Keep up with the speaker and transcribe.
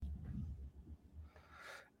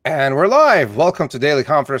And we're live. Welcome to Daily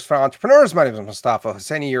Confidence for Entrepreneurs. My name is Mustafa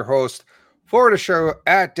Hosseini, your host for the show.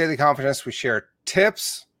 At Daily Confidence, we share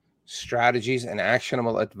tips, strategies, and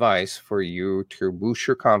actionable advice for you to boost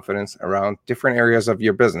your confidence around different areas of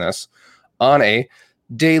your business on a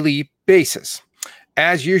daily basis.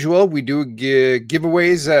 As usual, we do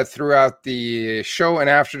giveaways throughout the show and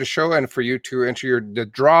after the show, and for you to enter the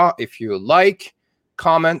draw if you like,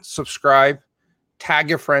 comment, subscribe, tag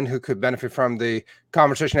your friend who could benefit from the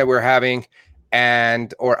conversation that we're having,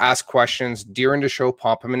 and or ask questions during the show.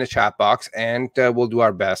 Pop them in the chat box, and we'll do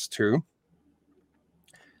our best to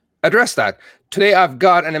address that. Today, I've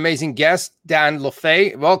got an amazing guest, Dan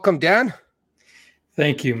LeFave. Welcome, Dan.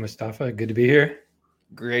 Thank you, Mustafa. Good to be here.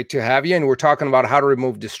 Great to have you. And we're talking about how to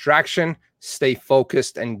remove distraction, stay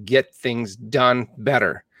focused, and get things done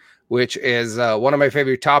better, which is one of my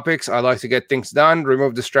favorite topics. I like to get things done,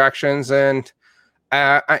 remove distractions, and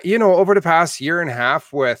over the past year and a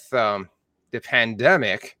half with the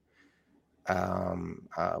pandemic,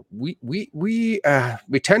 we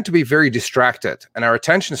tend to be very distracted, and our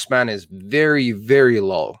attention span is very, very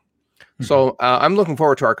low. Mm-hmm. So I'm looking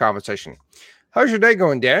forward to our conversation. How's your day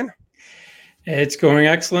going, Dan? It's going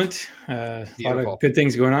excellent. A lot of good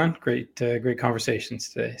things going on. Great conversations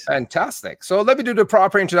today. So. Fantastic. So let me do the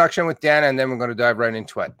proper introduction with Dan, and then we're going to dive right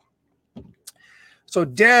into it. So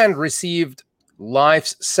Dan received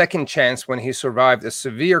life's second chance when he survived a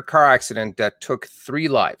severe car accident that took 3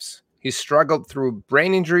 lives. He struggled through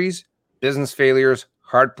brain injuries, business failures,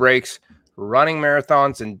 heartbreaks, running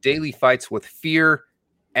marathons, and daily fights with fear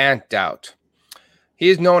and doubt. He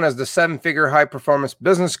is known as the 7-figure high-performance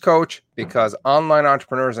business coach because online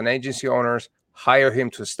entrepreneurs and agency owners hire him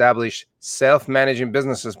to establish self-managing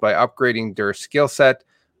businesses by upgrading their skill set,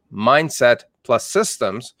 mindset, plus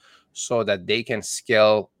systems so that they can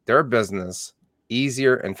scale their business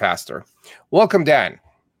easier and faster. Welcome, Dan.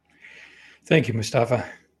 Thank you, Mustafa.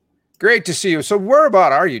 Great to see you. So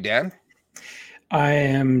whereabout are you, Dan? I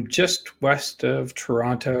am just west of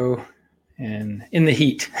Toronto and in the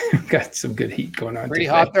heat. Got some good heat going on. Pretty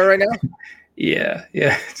hot there right now? Yeah.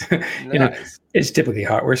 Nice. It's typically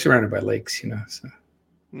hot. We're surrounded by lakes, so.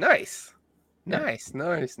 Nice. What's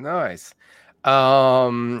the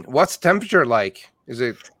temperature like? Is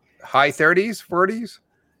it high 30s, 40s?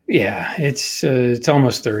 Yeah, it's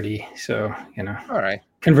almost 30. So, all right.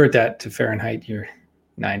 Convert that to Fahrenheit, you're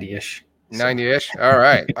 90-ish. 90-ish. All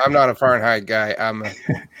right. I'm not a Fahrenheit guy. I'm a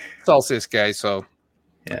Celsius guy. So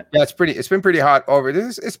yeah, it's been pretty hot over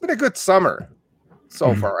this. It's been a good summer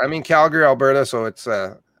so far. I mean, Calgary, Alberta. So it's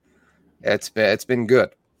been good.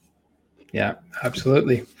 Yeah,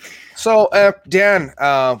 absolutely. So Dan,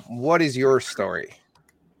 what is your story?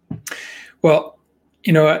 Well,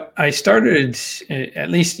 I started, at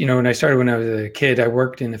least, when I started when I was a kid, I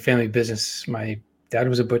worked in the family business. My dad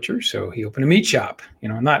was a butcher, so he opened a meat shop,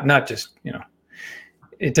 not just,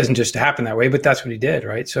 it doesn't just happen that way, but that's what he did,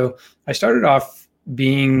 right? So I started off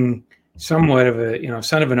being somewhat of a,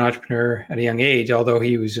 son of an entrepreneur at a young age, although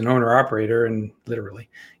he was an owner operator, and literally,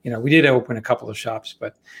 we did open a couple of shops,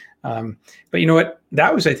 but you know what?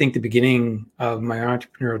 That was, I think, the beginning of my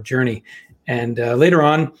entrepreneurial journey. And later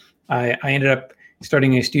on, I ended up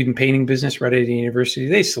starting a student painting business right at the university.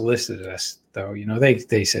 They solicited us, though.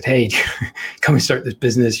 They said, "Hey, come and start this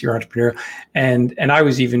business. You're entrepreneurial." And I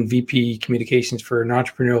was even VP communications for an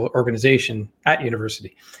entrepreneurial organization at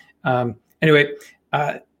university. Anyway,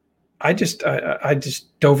 I just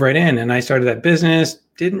dove right in, and I started that business.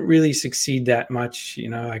 Didn't really succeed that much.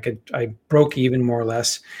 I broke even more or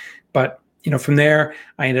less, but from there,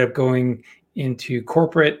 I ended up going into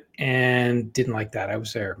corporate and didn't like that. I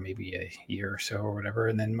was there maybe a year or so or whatever.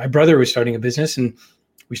 And then my brother was starting a business, and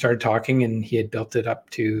we started talking, and he had built it up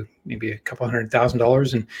to maybe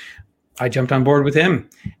 $200,000. And I jumped on board with him,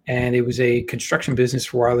 and it was a construction business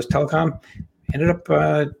for wireless telecom. Ended up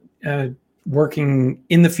working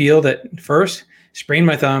in the field at first, sprained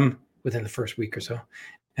my thumb within the first week or so.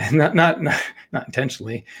 And not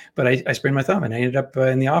intentionally, but I sprained my thumb, and I ended up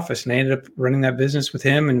in the office, and I ended up running that business with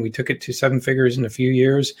him, and we took it to 7 figures in a few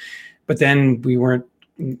years. But then we weren't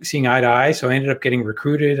seeing eye to eye, so I ended up getting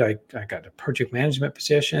recruited. I got a project management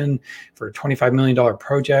position for a $25 million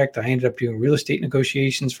project. I ended up doing real estate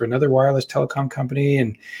negotiations for another wireless telecom company,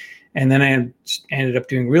 and then I ended up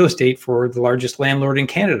doing real estate for the largest landlord in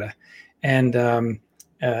Canada, and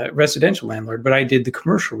residential landlord. But I did the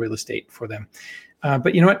commercial real estate for them.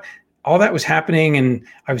 But you know what? All that was happening, and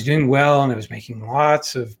I was doing well, and I was making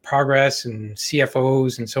lots of progress, and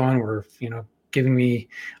CFOs and so on were, giving me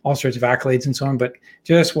all sorts of accolades and so on, but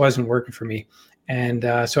just wasn't working for me. And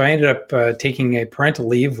so I ended up taking a parental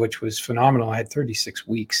leave, which was phenomenal. I had 36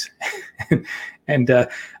 weeks. And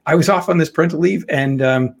I was off on this parental leave, and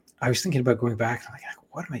I was thinking about going back. I'm like,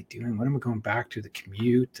 what am I doing? When am I going back to? The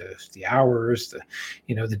commute, the hours,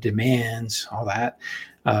 the demands, all that.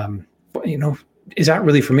 But, is that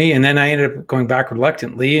really for me? And then I ended up going back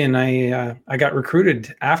reluctantly, and I got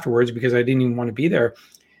recruited afterwards because I didn't even want to be there.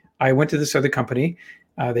 I went to this other company.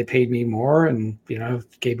 They paid me more, and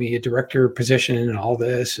gave me a director position and all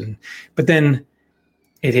this. But then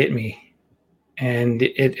it hit me, and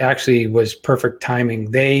it actually was perfect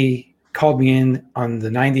timing. They called me in on the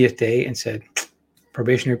 90th day and said,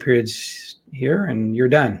 probationary period's here, and you're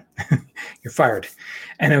done. You're fired.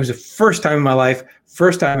 And it was the first time in my life,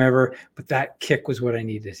 first time ever. But that kick was what I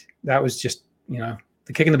needed. That was just the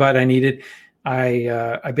kick in the butt I needed.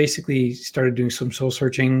 I basically started doing some soul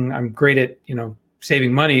searching. I'm great at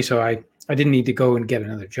saving money, so I didn't need to go and get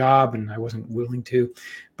another job, and I wasn't willing to.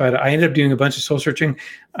 But I ended up doing a bunch of soul searching.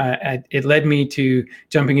 It led me to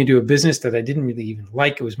jumping into a business that I didn't really even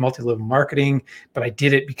like. It was multi-level marketing, but I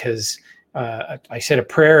did it because I said a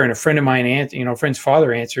prayer, and a friend of mine, a friend's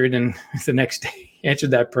father answered, and the next day he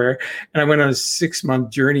answered that prayer. And I went on a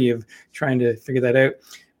 6-month journey of trying to figure that out.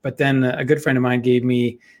 But then a good friend of mine gave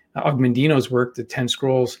me Augmendino's work, the 10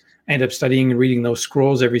 scrolls. I ended up studying and reading those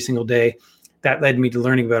scrolls every single day. That led me to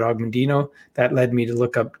learning about Augmendino. That led me to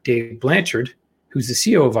look up Dave Blanchard, who's the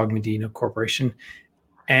CEO of Augmendino Corporation.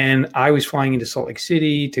 And I was flying into Salt Lake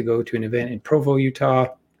City to go to an event in Provo, Utah.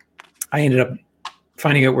 I ended up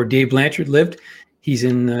finding out where Dave Blanchard lived. He's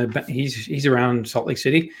he's around Salt Lake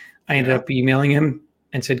City. I ended up emailing him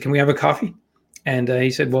and said, "Can we have a coffee?" And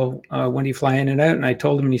he said, "Well, when do you fly in and out?" And I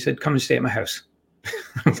told him, and he said, "Come and stay at my house."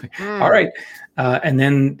 I was like, all right. And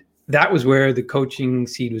then that was where the coaching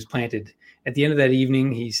seed was planted. At the end of that evening,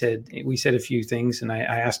 we said a few things, and I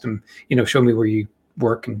asked him, show me where you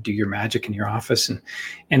work and do your magic in your office.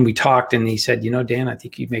 And we talked, and he said, Dan, I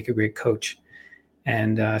think you'd make a great coach.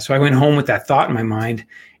 And so I went home with that thought in my mind.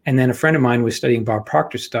 And then a friend of mine was studying Bob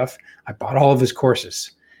Proctor's stuff. I bought all of his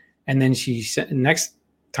courses. And then next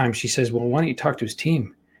time she says, well, why don't you talk to his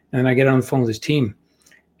team? And then I get on the phone with his team.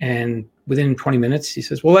 And within 20 minutes, he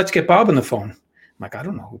says, well, let's get Bob on the phone. I'm like, I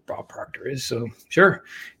don't know who Bob Proctor is. So sure,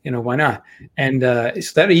 why not? And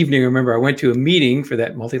so that evening, I remember I went to a meeting for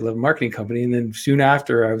that multi-level marketing company. And then soon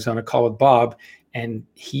after, I was on a call with Bob, and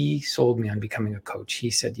he sold me on becoming a coach.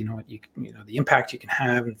 He said, the impact you can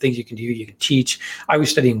have and things you can do, you can teach. I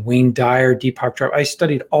was studying Wayne Dyer, Deepak Chopra. I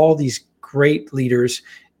studied all these great leaders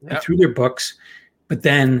through their books. But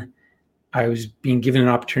then I was being given an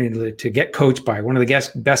opportunity to get coached by one of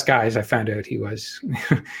the best guys. I found out he was,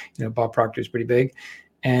 Bob Proctor is pretty big,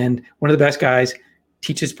 and one of the best guys,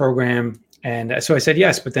 teaches program. And so I said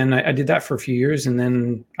yes, but then I did that for a few years, and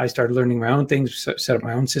then I started learning my own things, set up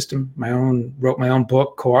my own system, wrote my own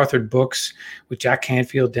book, co-authored books with Jack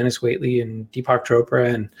Canfield, Dennis Waitley, and Deepak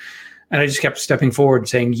Chopra, and I just kept stepping forward and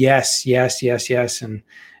saying yes, yes, yes, yes, and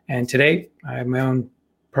today I have my own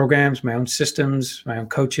programs, my own systems, my own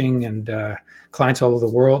coaching, and clients all over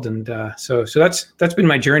the world. And so that's been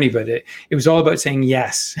my journey. But it was all about saying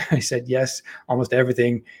yes. I said yes, almost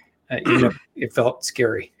everything. It felt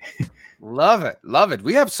scary. Love it.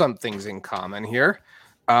 We have some things in common here.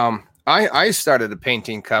 I started a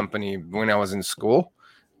painting company when I was in school,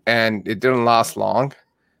 and it didn't last long.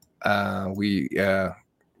 We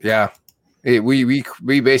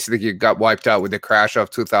basically got wiped out with the crash of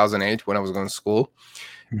 2008 when I was going to school.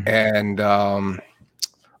 And I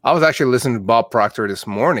was actually listening to Bob Proctor this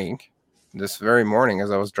very morning as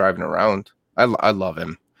I was driving around. I love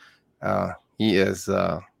him. He's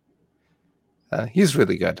really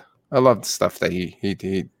good. I love the stuff that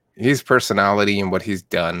his personality and what he's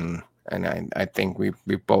done. And I think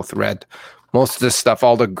we've both read most of this stuff,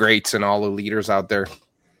 all the greats and all the leaders out there.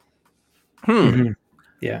 Mm-hmm.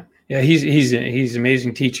 Yeah. Yeah, he's an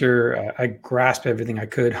amazing teacher. I grasped everything I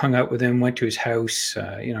could, hung out with him, went to his house,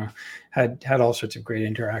 had all sorts of great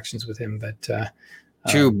interactions with him. But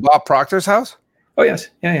to Bob Proctor's house? Oh yes,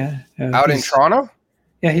 yeah. Out in Toronto?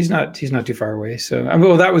 Yeah, he's not too far away. So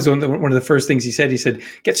that was one of the first things he said. He said,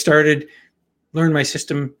 "Get started, learn my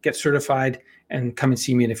system, get certified, and come and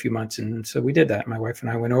see me in a few months." And so we did that. My wife and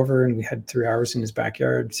I went over, and we had 3 hours in his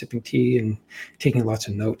backyard sipping tea and taking lots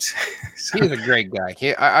of notes. So, he's a great guy.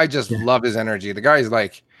 I just love his energy. The guy's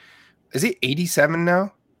like, is he 87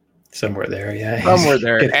 now? Somewhere there, yeah. Somewhere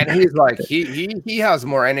there. And he's like, he has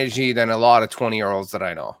more energy than a lot of 20-year-olds that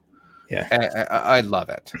I know. Yeah. I love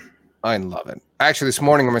it. I love it. Actually, this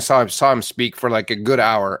morning I saw him speak for like a good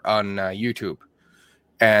hour on YouTube.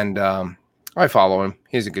 And I follow him.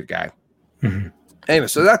 He's a good guy. Mm-hmm. Anyway,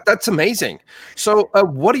 so that's amazing. So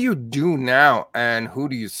what do you do now, and who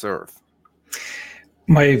do you serve?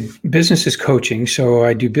 My business is coaching. So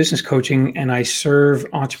I do business coaching, and I serve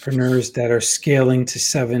entrepreneurs that are scaling to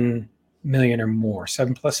 7 million or more,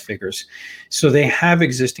 7+ figures. So they have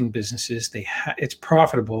existing businesses. It's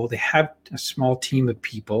profitable. They have a small team of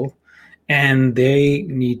people, and they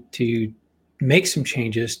need to make some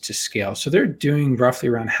changes to scale. So they're doing roughly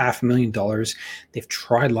around $500,000. They've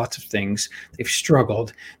tried lots of things. They've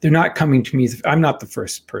struggled. They're not coming to me. I'm not the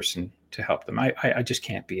first person to help them. I just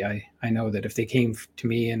can't be. I know that if they came to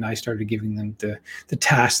me and I started giving them the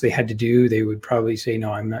tasks they had to do, they would probably say,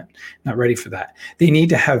 no, I'm not ready for that. They need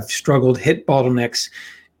to have struggled, hit bottlenecks,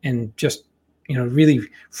 and just, really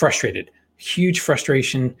frustrated, huge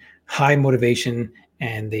frustration, high motivation,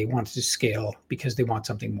 and they want to scale because they want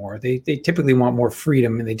something more. They typically want more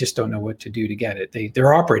freedom, and they just don't know what to do to get it.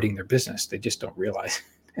 They're operating their business. They just don't realize.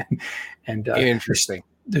 and Interesting.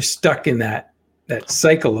 They're stuck in that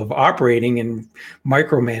cycle of operating and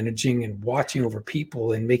micromanaging and watching over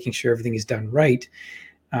people and making sure everything is done right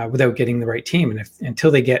without getting the right team. And until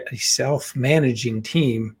they get a self-managing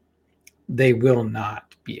team, they will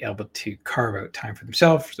not be able to carve out time for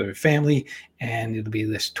themselves, for their family, and it'll be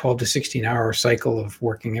this 12 to 16 hour cycle of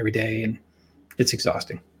working every day, and it's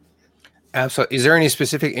exhausting. Absolutely. Is there any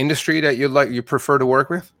specific industry that you prefer to work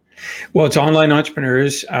with? Well, it's online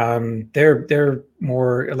entrepreneurs. They're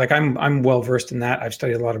more like I'm well versed in that. I've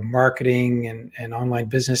studied a lot of marketing and online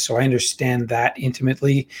business, so I understand that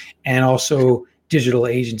intimately, and also digital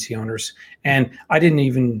agency owners. And I didn't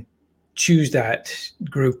even choose that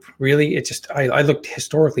group really. It's just I looked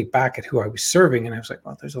historically back at who I was serving, and I was like,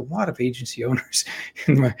 well, there's a lot of agency owners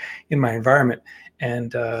in my environment,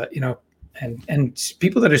 and and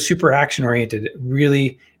people that are super action oriented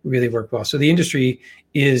really work well. So the industry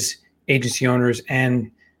is agency owners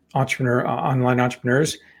and online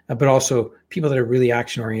entrepreneurs, but also people that are really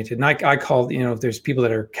action oriented. And I call, there's people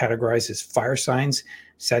that are categorized as fire signs,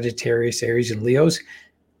 Sagittarius, Aries, and Leos.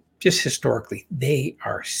 Just historically, they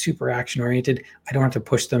are super action oriented. I don't have to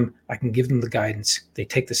push them. I can give them the guidance. They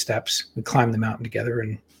take the steps. We climb the mountain together,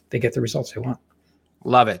 and they get the results they want.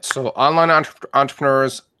 Love it. So online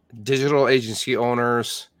entrepreneurs, digital agency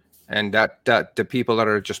owners, and that the people that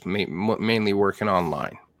are just mainly working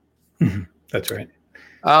online. Mm-hmm. That's right.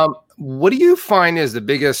 What do you find is the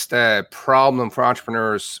biggest problem for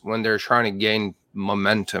entrepreneurs when they're trying to gain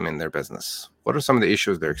momentum in their business? What are some of the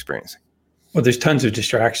issues they're experiencing? Well, there's tons of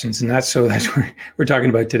distractions, and that's what we're talking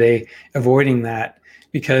about today, avoiding that.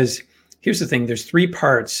 Because here's the thing, there's 3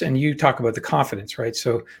 parts, and you talk about the confidence, right?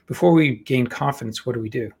 So before we gain confidence, what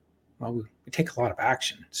do? Well, we take a lot of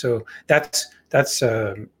action. So that's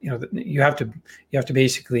you have to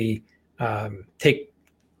basically take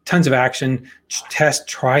tons of action, test,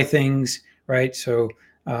 try things, right? So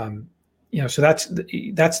so that's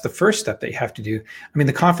the first step that you have to do. I mean,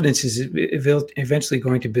 the confidence is eventually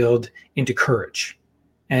going to build into courage.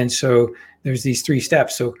 And so there's these 3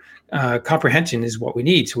 steps. So comprehension is what we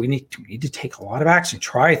need. So we need to take a lot of action,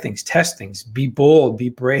 try things, test things, be bold, be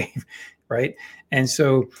brave, right? And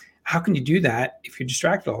so how can you do that if you're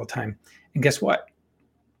distracted all the time? And guess what?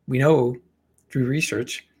 We know through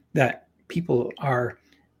research that people are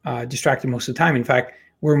distracted most of the time. In fact,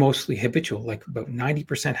 we're mostly habitual, like about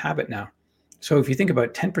 90% habit now. So if you think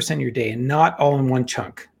about 10% of your day, and not all in one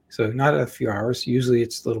chunk, so not a few hours, usually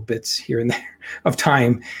it's little bits here and there of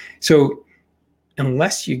time. So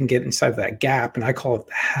unless you can get inside of that gap, and I call it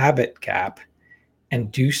the habit gap,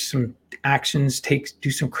 and do some actions,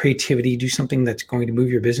 do some creativity, do something that's going to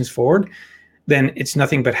move your business forward, then it's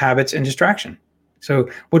nothing but habits and distraction. So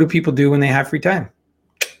what do people do when they have free time?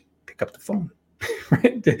 Pick up the phone.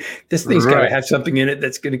 Right? This thing's got to have something in it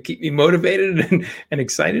that's going to keep me motivated and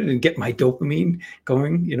excited and get my dopamine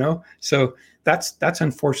going, So that's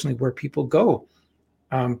unfortunately where people go.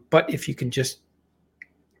 But if you can just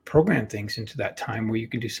program things into that time where you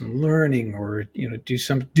can do some learning or do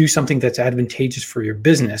something that's advantageous for your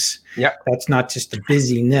business. Yeah, that's not just the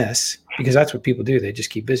busyness, because that's what people do. They just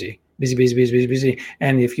keep busy.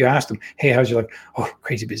 And if you ask them, hey, how's your life? Oh,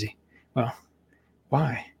 crazy busy. Well,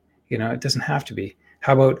 why? It doesn't have to be.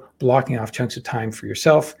 How about blocking off chunks of time for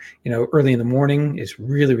yourself? Early in the morning is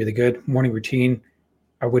really, really good. Morning routine,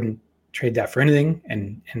 I wouldn't trade that for anything.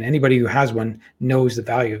 And anybody who has one knows the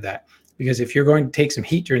value of that. Because if you're going to take some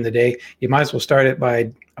heat during the day, you might as well start it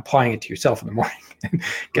by applying it to yourself in the morning and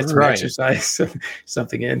get some exercise,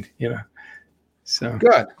 something in, So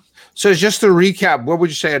good. So just to recap, what would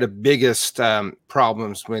you say are the biggest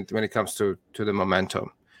problems when it comes to the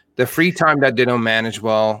momentum? The free time that they don't manage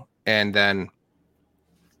well, and then.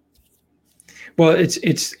 Well, it's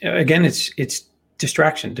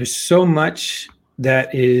distraction. There's so much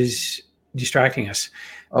that is distracting us.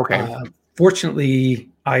 Okay. Fortunately,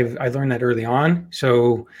 I learned that early on.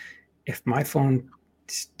 So if my phone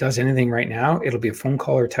does anything right now, it'll be a phone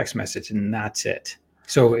call or a text message, and that's it.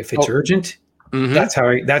 So if it's urgent, that's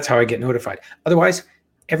how I get notified. Otherwise,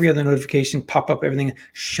 every other notification, pop up, everything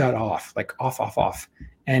shut off, like off.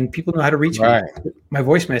 And people know how to reach me. My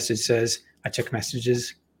voice message says I check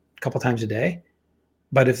messages a couple times a day,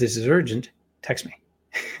 but if this is urgent, text me.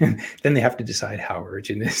 Then they have to decide how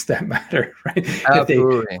urgent is that matter, right?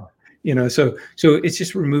 Absolutely. So it's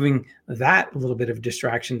just removing that little bit of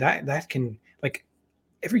distraction. That can, like,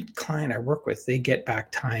 every client I work with, they get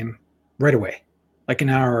back time right away, like an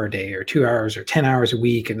hour a day or 2 hours or 10 hours a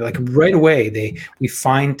week. And like right away, we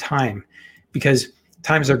find time, because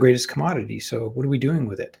time is our greatest commodity. So what are we doing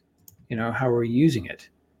with it? How are we using it?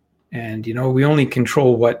 And, we only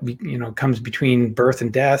control what, comes between birth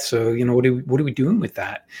and death. So, what are we doing with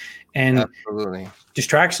that? And absolutely,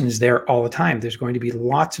 distraction is there all the time. There's going to be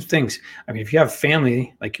lots of things. I mean, if you have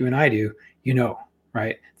family like you and I do,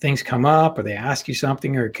 right? Things come up, or they ask you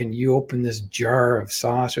something, or can you open this jar of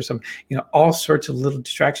sauce or something, all sorts of little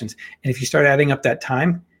distractions. And if you start adding up that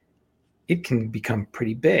time, it can become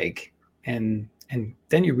pretty big. And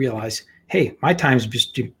then you realize, hey, my time's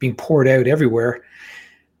just being poured out everywhere.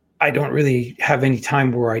 I don't really have any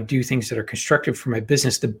time where I do things that are constructive for my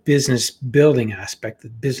business, the business building aspect, the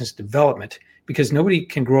business development, because nobody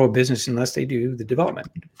can grow a business unless they do the development.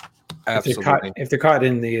 Absolutely. If they're caught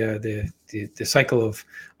in the cycle of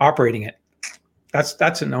operating it,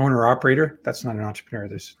 that's an owner operator. That's not an entrepreneur.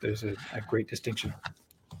 There's a great distinction.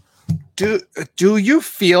 Do you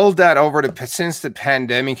feel that since the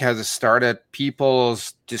pandemic has started,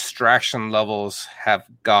 people's distraction levels have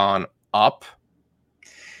gone up?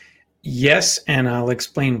 Yes, and I'll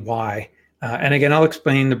explain why. And again, I'll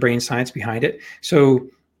explain the brain science behind it. So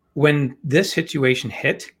when this situation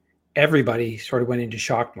hit, everybody sort of went into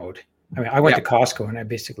shock mode. I mean, I went to Costco and I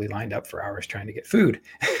basically lined up for hours trying to get food.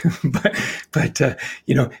 but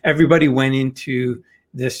everybody went into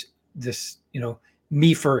this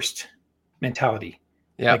me first mentality.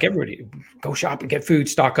 Yeah. Like, everybody go shop and get food,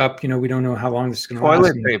 stock up. We don't know how long this is going to last.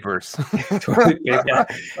 Toilet papers. Toilet paper,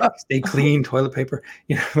 yeah. Stay clean, toilet paper.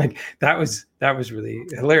 Like that was really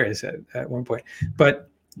hilarious at one point. But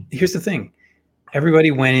here's the thing.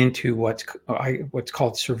 Everybody went into what's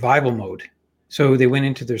called survival mode. So they went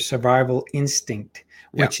into their survival instinct,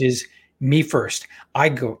 which is me first.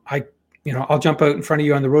 I'll jump out in front of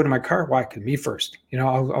you on the road in my car. Why? Because me first.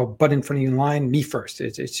 I'll butt in front of you in line. Me first.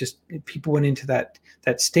 It's just people went into that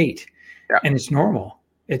state, and it's normal.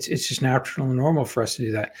 It's just natural and normal for us to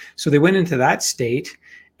do that. So they went into that state,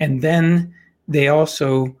 and then they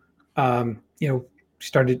also,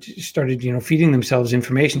 started feeding themselves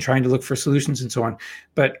information, trying to look for solutions and so on.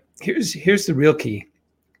 But here's the real key.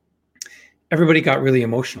 Everybody got really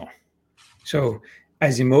emotional. So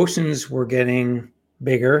as emotions were getting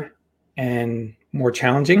bigger and more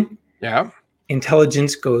challenging,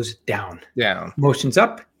 intelligence goes down. Emotions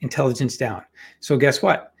up, intelligence down. So guess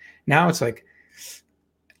what? Now it's like,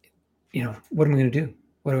 what am I going to do?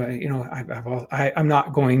 What do I'm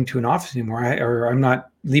not going to an office anymore, or I'm not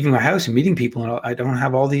leaving my house and meeting people, and I don't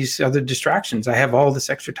have all these other distractions. I have all this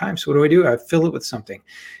extra time. So what do? I fill it with something,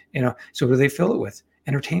 So what do they fill it with?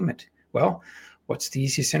 Entertainment. Well, what's the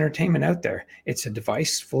easiest entertainment out there? It's a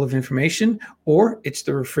device full of information, or it's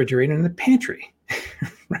the refrigerator in the pantry,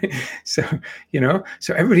 right? So,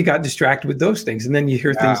 so everybody got distracted with those things. And then you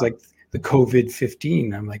hear things like the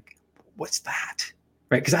COVID-15. I'm like, what's that?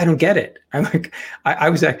 Right? Because I don't get it. I'm like,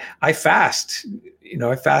 I fast,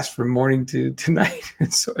 I fast from morning to night.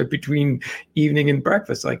 And so between evening and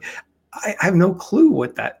breakfast, like I have no clue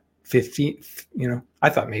what that 15, I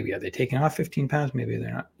thought maybe are they taking off 15 pounds? Maybe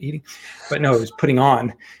they're not eating, but no, it was putting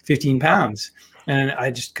on 15 pounds. And I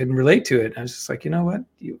just couldn't relate to it. I was just like,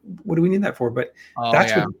 what do we need that for? But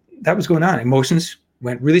that was going on. Emotions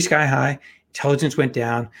went really sky high. Intelligence went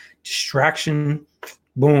down. Distraction,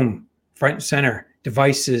 boom, front and center.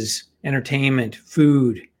 Devices, entertainment,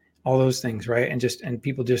 food, all those things, right? And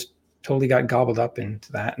people just totally got gobbled up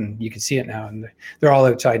into that, and you can see it now, and they're all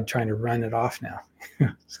outside trying to run it off now.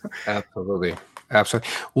 Absolutely.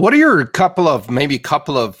 What are your couple of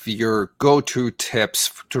your go-to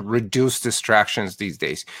tips to reduce distractions these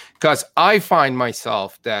days? Because I find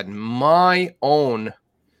myself that my own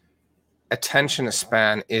attention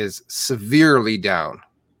span is severely down.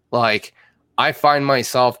 Like, I find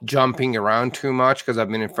myself jumping around too much because I've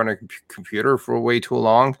been in front of a computer for way too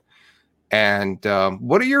long. And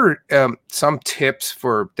what are your some tips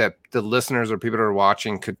for that the listeners or people that are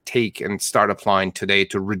watching could take and start applying today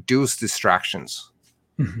to reduce distractions?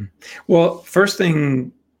 Mhm. Well, first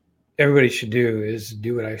thing everybody should do is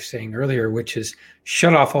do what I was saying earlier, which is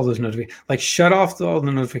shut off all those notifications, like shut off all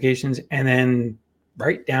the notifications and then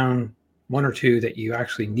write down one or two that you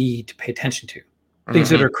actually need to pay attention to, things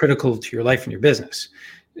that Mhm. are critical to your life and your business.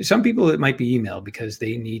 Some people, it might be email because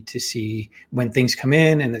they need to see when things come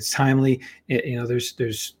in and it's timely.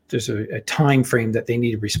 There's a time frame that they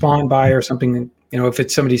need to respond by or something. If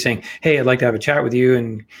it's somebody saying, "Hey, I'd like to have a chat with you,"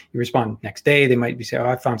 and you respond next day, they might be saying, "Oh,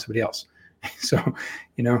 I found somebody else." So,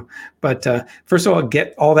 but first of all,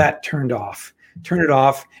 get all that turned off. Turn it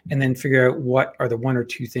off, and then figure out what are the one or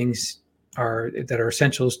two things that are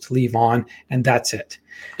essentials to leave on, and that's it.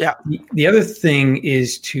 Yeah. The other thing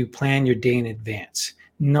is to plan your day in advance,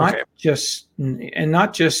 not Okay. just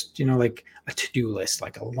like a to-do list,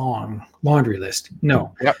 like a long laundry list.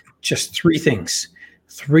 No, Yep. just three things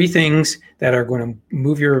that are going to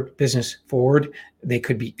move your business forward. They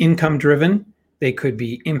could be income driven, they could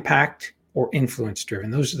be impact or influence driven.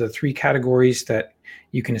 Those are the three categories that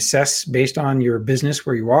you can assess based on your business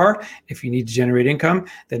where you are. If you need to generate income,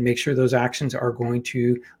 then make sure those actions are going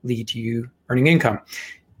to lead to you earning income.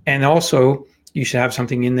 And also, you should have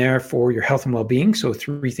something in there for your health and well-being. So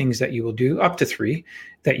three things that you will do, up to three,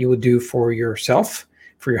 that you will do for yourself,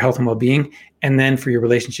 for your health and well-being, and then for your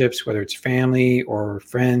relationships, whether it's family or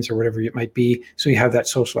friends or whatever it might be. So you have that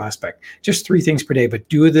social aspect. Just three things per day, but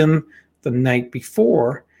do them the night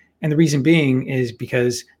before. And the reason being is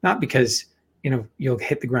not because you'll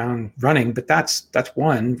hit the ground running, but that's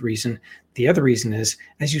one reason. The other reason is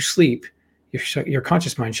as you sleep, your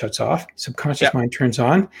conscious mind shuts off, subconscious mind turns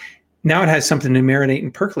on. Now it has something to marinate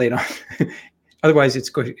and percolate on. Otherwise, it's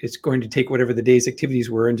going to take whatever the day's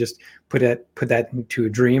activities were and just put that into a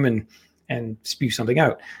dream and spew something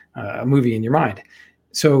out, a movie in your mind.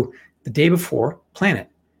 So the day before, plan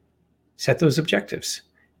it, set those objectives.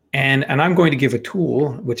 And I'm going to give a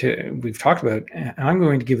tool, which we've talked about, and I'm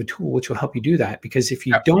going to give a tool which will help you do that. Because if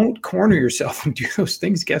you don't corner yourself and do those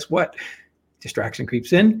things, guess what? Distraction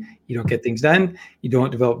creeps in. You don't get things done. You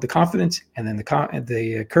don't develop the confidence, and then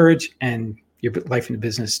the courage, and your life in the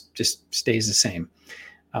business just stays the same.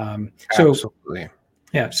 Absolutely.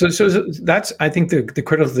 Yeah. So that's, I think, the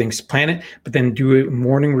critical things. Plan it, but then do a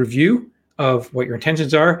morning review of what your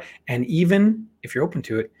intentions are, and even if you're open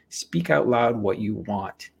to it, speak out loud what you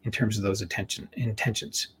want in terms of those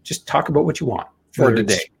intentions. Just talk about what you want for the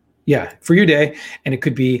day. Yeah, for your day. And it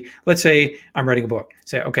could be, let's say I'm writing a book.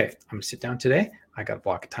 Say, okay, I'm going to sit down today. I got a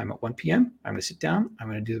block of time at 1 p.m. I'm going to sit down. I'm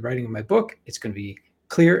going to do the writing of my book. It's going to be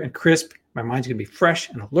clear and crisp. My mind's going to be fresh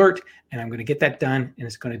and alert, and I'm going to get that done, and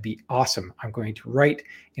it's going to be awesome. I'm going to write,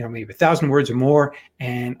 maybe 1,000 words or more,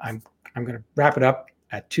 and I'm going to wrap it up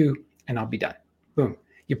at 2, and I'll be done. Boom.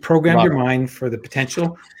 You programmed your mind for the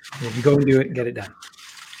potential. You go and do it and get it done.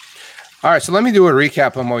 All right, so let me do a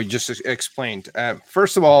recap on what you just explained.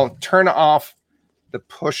 First of all, turn off the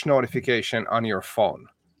push notification on your phone,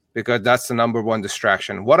 because that's the number one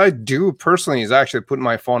distraction. What I do personally is actually put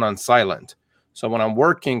my phone on silent. So when I'm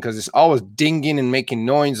working, because it's always dinging and making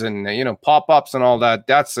noise and pop-ups and all that,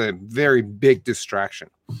 that's a very big distraction.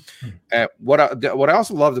 What I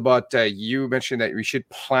also loved about you mentioned that we should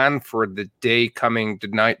plan for the day coming the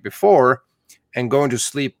night before and going to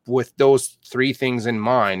sleep with those three things in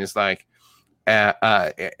mind. Is like,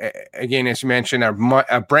 again, as you mentioned,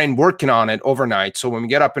 our brain working on it overnight. So when we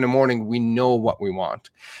get up in the morning, we know what we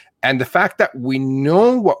want. And the fact that we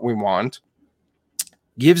know what we want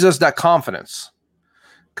gives us that confidence,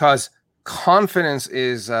 because confidence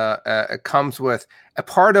is comes with a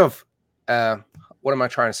part of what am I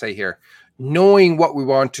trying to say here? Knowing what we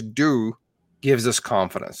want to do gives us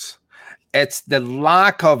confidence. It's the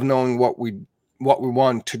lack of knowing what we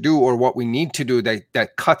want to do or what we need to do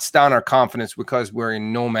that cuts down our confidence, because we're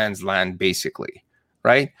in no man's land, basically,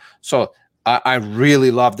 right? So I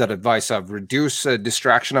really love that advice of reduce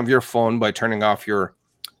distraction of your phone by turning off your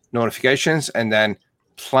notifications, and then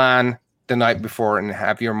plan the night before and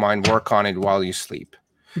have your mind work on it while you sleep.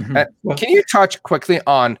 Mm-hmm. Can you touch quickly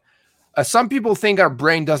on some people think our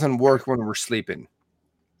brain doesn't work when we're sleeping?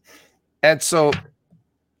 And so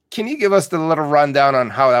can you give us the little rundown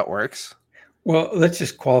on how that works? Well, let's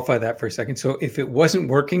just qualify that for a second. So if it wasn't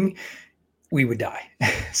working, we would die.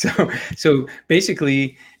 So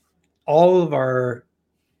basically, all of our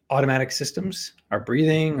automatic systems, our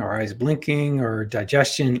breathing, our eyes blinking, our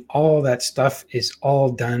digestion, all that stuff is all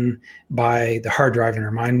done by the hard drive in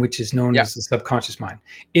our mind, which is known as the subconscious mind.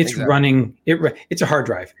 It's running. It's a hard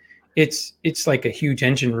drive. It's like a huge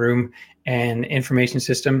engine room and information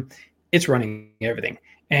system. It's running everything,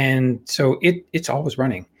 and so it's always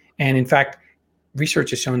running. And in fact, research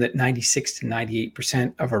has shown that 96 to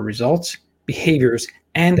 98% of our results, behaviors,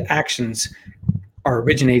 and actions are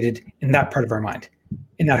originated in that part of our mind,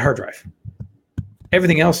 in that hard drive.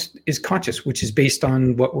 Everything else is conscious, which is based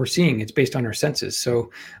on what we're seeing. It's based on our senses. So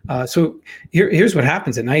here's what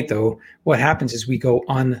happens at night, though. What happens is we go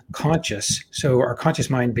unconscious. So our conscious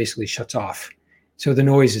mind basically shuts off. So the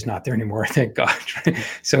noise is not there anymore, thank God.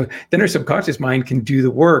 So then our subconscious mind can do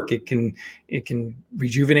the work. It can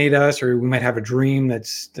rejuvenate us, or we might have a dream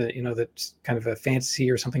that's that's kind of a fantasy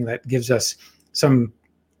or something that gives us some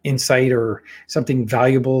insight or something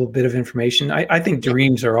valuable, bit of information. I think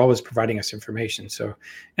dreams are always providing us information. So,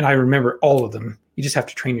 and I remember all of them. You just have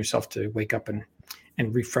to train yourself to wake up and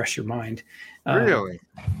refresh your mind. Really?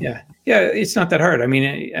 Yeah. It's not that hard. I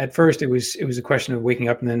mean, at first it was a question of waking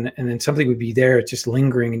up, and then something would be there. It's just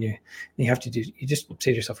lingering, and you have to you just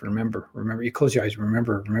say to yourself, remember. You close your eyes,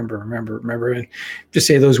 remember, and just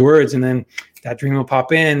say those words, and then that dream will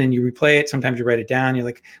pop in, and you replay it. Sometimes you write it down. You're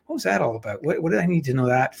like, what was that all about? What did I need to know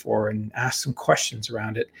that for? And ask some questions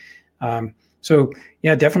around it. So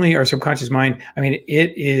yeah, definitely our subconscious mind. I mean,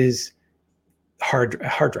 it is hard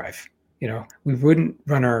drive. We wouldn't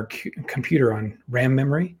run our computer on RAM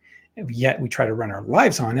memory, yet we try to run our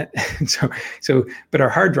lives on it. But our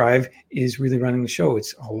hard drive is really running the show.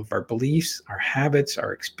 It's all of our beliefs, our habits,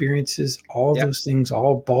 our experiences, all those things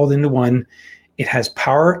all balled into one. It has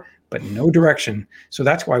power, but no direction. So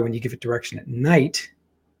that's why when you give it direction at night,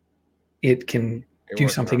 it can do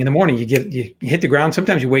something in the morning. You hit the ground.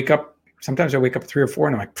 Sometimes you wake up. Sometimes I wake up at 3 or 4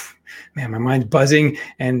 and I'm like, man, my mind's buzzing,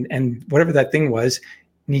 and whatever that thing was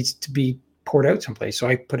needs to be poured out someplace. So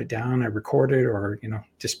I put it down, I record it, or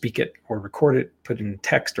just speak it or record it, put it in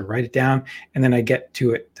text or write it down, and then I get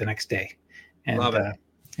to it the next day. And love it.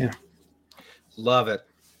 Love it.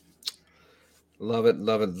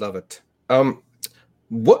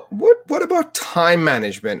 What about time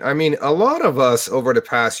management? I mean, a lot of us over the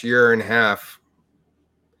past year and a half,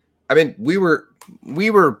 I mean, we were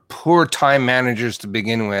poor time managers to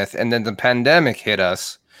begin with, and then the pandemic hit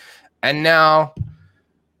us, and now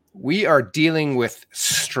we are dealing with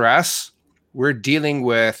stress. We're dealing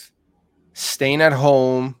with staying at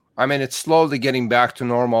home. I mean, it's slowly getting back to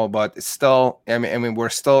normal, but it's still, I mean, we're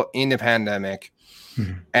still in the pandemic,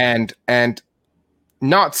 and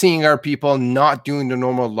not seeing our people, not doing the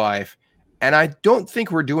normal life. And I don't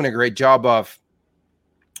think we're doing a great job of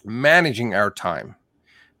managing our time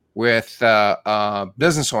with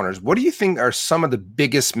business owners. What do you think are some of the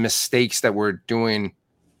biggest mistakes that we're doing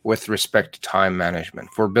with respect to time management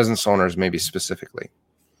for business owners, maybe specifically?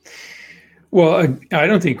 Well, I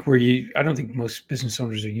don't think most business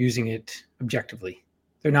owners are using it objectively.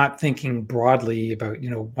 They're not thinking broadly about,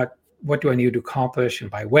 what do I need to accomplish and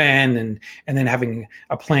by when, and then having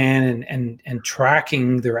a plan and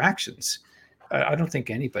tracking their actions. I don't think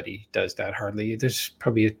anybody does that, hardly. There's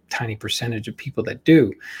probably a tiny percentage of people that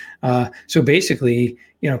do. So basically,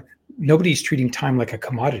 nobody's treating time like a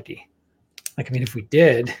commodity. Like, I mean, if we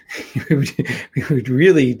did, we would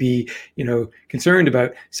really be, concerned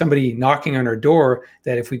about somebody knocking on our door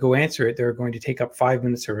that if we go answer it, they're going to take up 5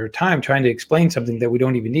 minutes of our time trying to explain something that we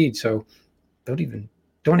don't even need. So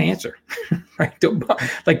don't answer, right?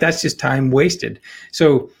 That's just time wasted.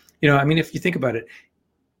 So, I mean, if you think about it,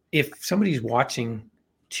 if somebody's watching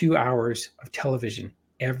 2 hours of television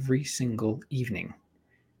every single evening,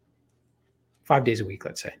 5 days a week,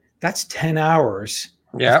 let's say, that's 10 hours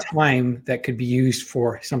of time that could be used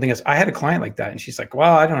for something else. I had a client like that, and she's like,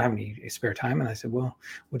 well, I don't have any spare time. And I said, well,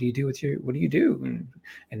 what do you do in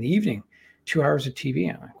the evening? 2 hours of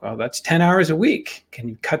TV. I'm like, well, that's 10 hours a week. Can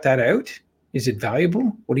you cut that out? Is it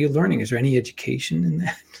valuable? What are you learning? Is there any education in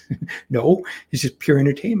that? No, it's just pure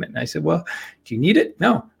entertainment. And I said, well, do you need it?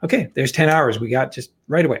 No. Okay, there's 10 hours. We got just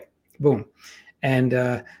right away. Boom. And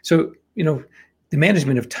so, the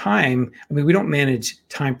management of time, I mean, we don't manage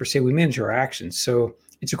time per se, we manage our actions. So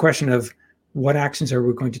it's a question of what actions are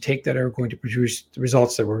we going to take that are going to produce the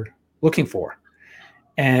results that we're looking for.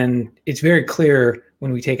 And it's very clear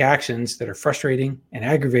when we take actions that are frustrating and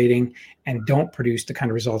aggravating and don't produce the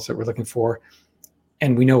kind of results that we're looking for.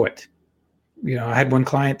 And we know it. I had one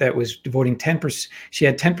client that was devoting 10%. She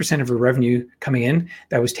had 10% of her revenue coming in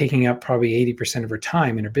that was taking up probably 80% of her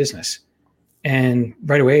time in her business. And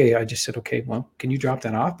right away, I just said, okay, well, can you drop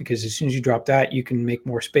that off? Because as soon as you drop that, you can make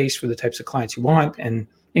more space for the types of clients you want and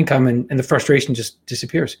income, and the frustration just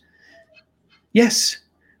disappears. Yes.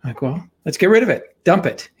 I'm like, well, let's get rid of it. Dump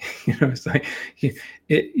it. It's like,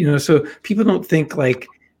 so people don't think like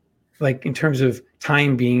in terms of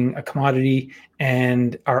time being a commodity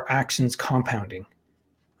and our actions compounding.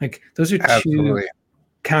 Like those are two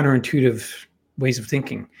counterintuitive ways of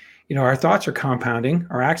thinking. Our thoughts are compounding,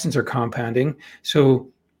 our actions are compounding. So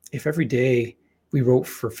if every day we wrote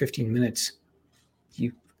for 15 minutes,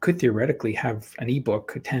 you could theoretically have an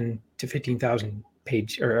ebook, a 10 to 15,000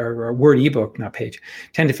 page or a word ebook, not page,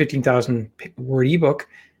 10 to 15,000 word ebook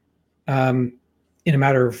in a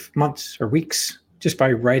matter of months or weeks, just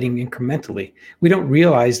by writing incrementally. We don't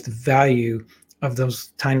realize the value of those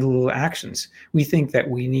tiny little actions. We think that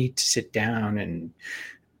we need to sit down and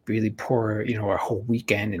really pour, a whole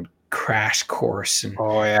weekend and crash course. And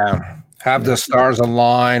oh yeah, have the stars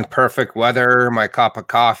align, perfect weather, my cup of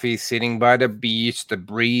coffee, sitting by the beach, the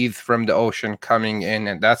breeze from the ocean coming in,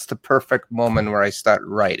 and that's the perfect moment where I start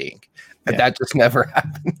writing. And that just never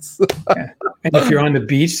happens. And if you're on the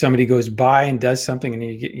beach, somebody goes by and does something, and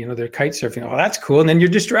you get, they're kite surfing. Oh, that's cool. And then you're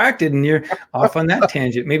distracted, and you're off on that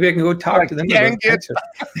tangent. Maybe I can go talk to them about kite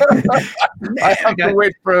surfing. I have to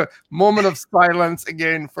wait for a moment of silence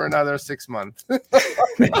again for another 6 months. There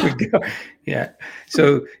we go. Yeah.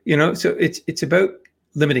 So, so it's about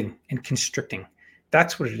limiting and constricting.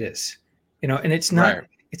 That's what it is. And it's not. Right.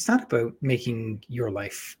 It's not about making your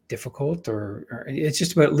life difficult, or it's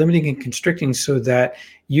just about limiting and constricting so that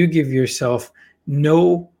you give yourself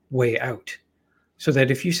no way out. So that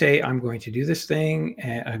if you say, I'm going to do this thing,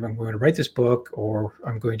 and I'm going to write this book, or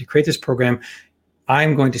I'm going to create this program,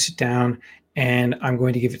 I'm going to sit down and I'm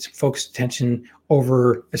going to give it some focused attention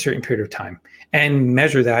over a certain period of time and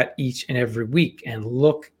measure that each and every week and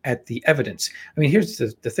look at the evidence. I mean, here's the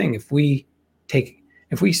thing. If we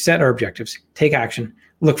set our objectives, take action,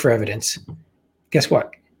 look for evidence, guess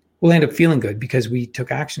what? We'll end up feeling good because we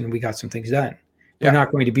took action and we got some things done. Yeah. We're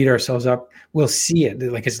not going to beat ourselves up. We'll see it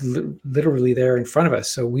like it's literally there in front of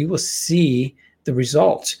us. So we will see the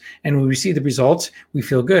results. And when we see the results, we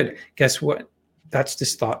feel good. Guess what? That's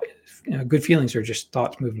just thought. Good feelings are just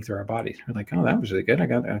thoughts moving through our bodies. We're like, oh, that was really good. I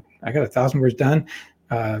got 1,000 words done.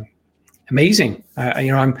 Amazing.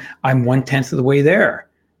 I'm 1/10 of the way there.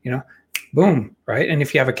 Boom, right? And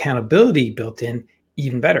if you have accountability built in,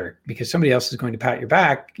 even better, because somebody else is going to pat your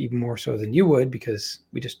back even more so than you would, because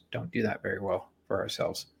we just don't do that very well for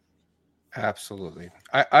ourselves. Absolutely.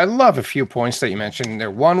 I love a few points that you mentioned there.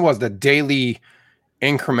 One was the daily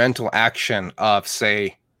incremental action of,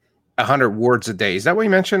 say, 100 words a day. Is that what you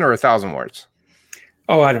mentioned, or 1,000 words?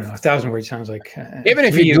 Oh, I don't know. 1,000 words sounds like even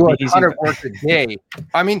if you do 100 words a day.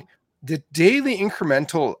 I mean, the daily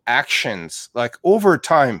incremental actions, like over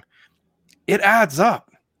time, it adds up.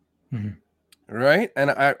 Mm-hmm. Right.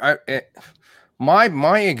 And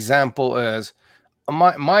my example is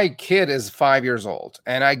my kid is 5 years old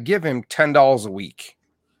and I give him $10 a week.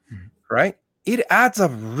 Mm-hmm. Right. It adds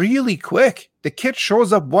up really quick. The kid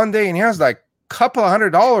shows up one day and he has like a couple of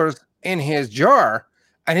 $100 in his jar.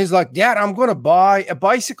 And he's like, Dad, I'm going to buy a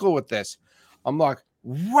bicycle with this. I'm like,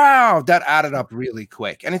 wow, that added up really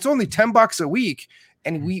quick. And it's only $10 a week.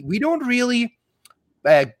 And we don't really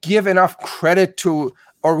give enough credit to,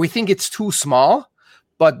 or we think it's too small.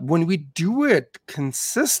 But when we do it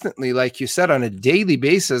consistently, like you said, on a daily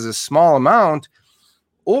basis, a small amount,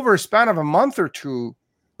 over a span of a month or two,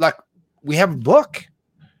 like we have a book.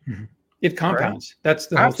 Mm-hmm. It compounds. Right? That's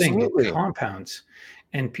the whole thing. It compounds.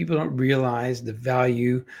 And people don't realize the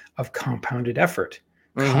value of compounded effort,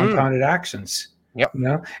 compounded actions,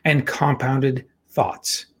 and compounded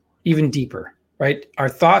thoughts, even deeper, right? Our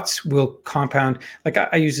thoughts will compound. Like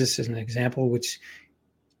I use this as an example, which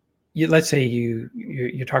let's say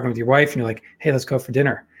you're talking with your wife and you're like, hey, let's go for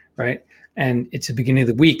dinner, right? And it's the beginning of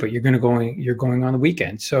the week, but you're going on the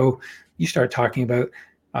weekend. So you start talking about,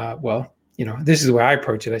 this is the way I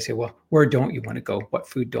approach it. I say, well, where don't you want to go? What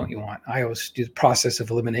food don't you want? I always do the process of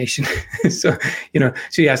elimination. So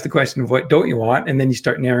you ask the question of what don't you want? And then you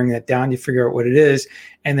start narrowing that down. You figure out what it is.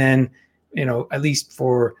 And then, at least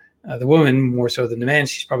for the woman more so than the man,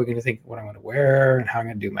 she's probably going to think what I'm going to wear and how I'm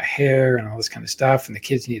going to do my hair and all this kind of stuff. And the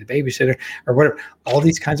kids need a babysitter or whatever. All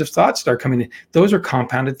these kinds of thoughts start coming in. Those are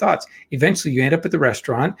compounded thoughts. Eventually you end up at the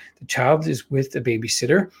restaurant. The child is with a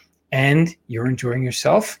babysitter and you're enjoying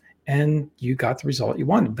yourself. And you got the result you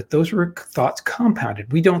wanted. But those were thoughts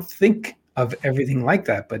compounded. We don't think of everything like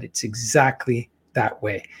that, but it's exactly that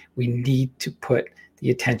way. We need to put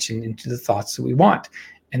the attention into the thoughts that we want,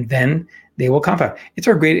 and then they will compound.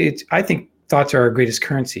 I think thoughts are our greatest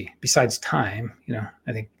currency besides time.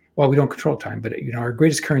 I think, well, we don't control time, but our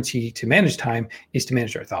greatest currency to manage time is to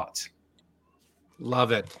manage our thoughts.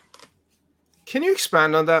 Love it. Can you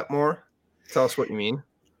expand on that more? Tell us what you mean.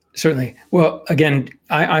 Certainly. Well, again,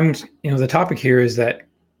 I'm the topic here is that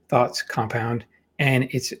thoughts compound, and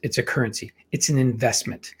it's a currency. It's an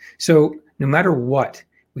investment. So no matter what,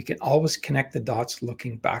 we can always connect the dots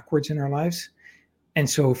looking backwards in our lives. And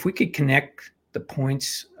so if we could connect the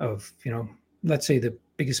points of, let's say the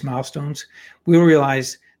biggest milestones, we'll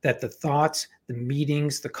realize that the thoughts, the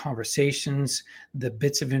meetings, the conversations, the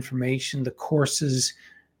bits of information, the courses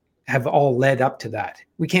have all led up to that.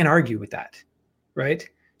 We can't argue with that, right?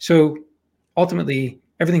 So ultimately,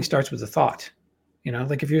 everything starts with a thought.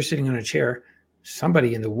 Like if you're sitting on a chair,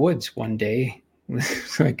 somebody in the woods one day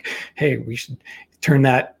was like, hey, we should turn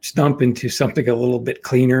that stump into something a little bit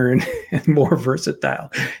cleaner and more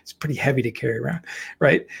versatile. It's pretty heavy to carry around,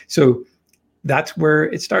 right? So that's where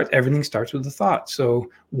it starts. Everything starts with a thought.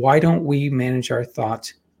 So why don't we manage our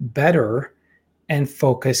thoughts better and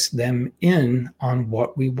focus them in on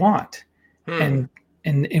what we want? And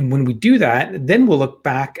when we do that, then we'll look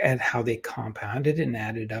back at how they compounded and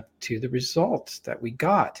added up to the results that we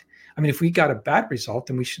got. I mean, if we got a bad result,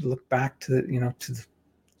 then we should look back to the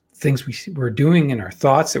things we're doing and our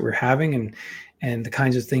thoughts that we're having and the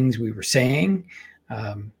kinds of things we were saying.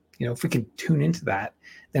 If we can tune into that,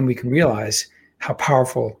 then we can realize how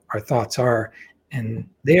powerful our thoughts are, and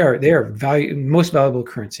they are most valuable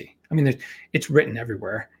currency. I mean, it's written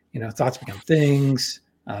everywhere. Thoughts become things.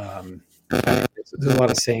 There's a lot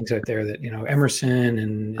of sayings out there that Emerson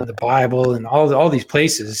and the Bible and all these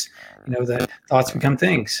places, that thoughts become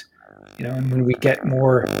things. And when we get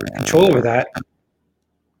more control over that,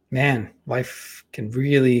 man, life can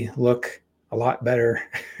really look a lot better,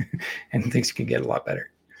 and things can get a lot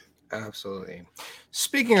better. Absolutely.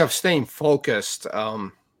 Speaking of staying focused,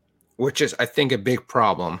 which is, I think, a big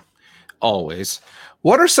problem always,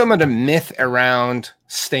 what are some of the myths around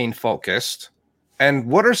staying focused? And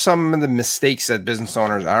what are some of the mistakes that business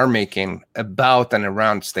owners are making about and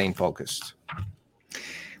around staying focused?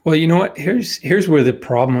 Well, you know what? Here's where the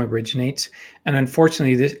problem originates. And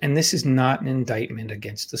unfortunately, this is not an indictment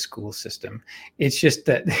against the school system. It's just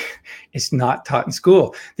that it's not taught in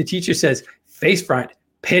school. The teacher says, face front,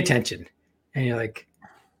 pay attention. And you're like,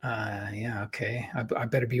 yeah, okay, I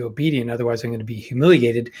better be obedient. Otherwise, I'm going to be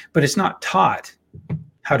humiliated. But it's not taught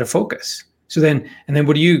how to focus. So then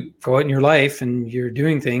what do you go out in your life and you're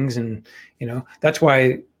doing things, and that's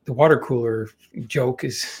why the water cooler joke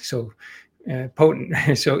is so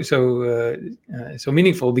potent, so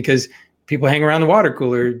meaningful, because people hang around the water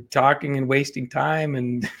cooler talking and wasting time,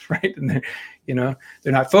 and right, and they're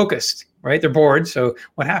not focused, right? They're bored. So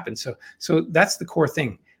what happens? So that's the core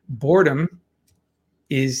thing. Boredom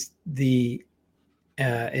is the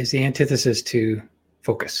antithesis to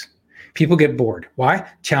focus. People get bored. Why?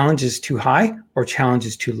 Challenge is too high or challenge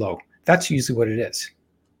is too low. That's usually what it is,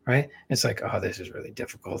 right? It's like, oh, this is really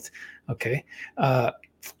difficult. Okay. Got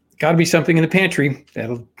to be something in the pantry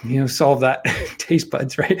that'll, solve that. Taste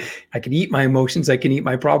buds, right? I can eat my emotions. I can eat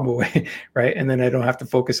my problem away, right? And then I don't have to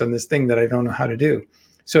focus on this thing that I don't know how to do.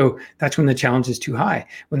 So that's when the challenge is too high.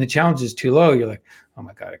 When the challenge is too low, you're like, oh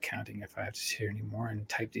my God, accounting, if I have to sit here anymore and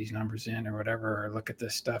type these numbers in or whatever, or look at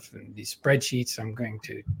this stuff and these spreadsheets, I'm going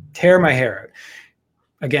to tear my hair out.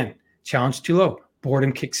 Again, challenge too low.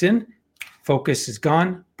 Boredom kicks in, focus is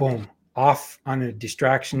gone, boom, off on a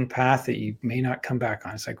distraction path that you may not come back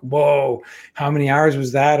on. It's like, whoa, how many hours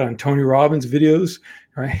was that on Tony Robbins videos,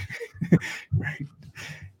 right? Right.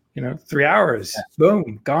 3 hours,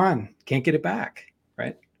 boom, gone, can't get it back.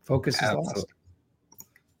 Right? Focus is lost.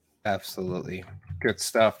 Absolutely. Good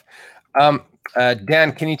stuff.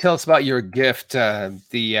 Dan, can you tell us about your gift,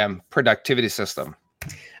 the productivity system?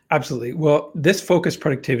 Absolutely. Well, this focused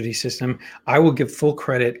productivity system, I will give full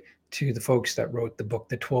credit to the folks that wrote the book,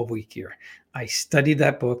 The 12-Week Year. I studied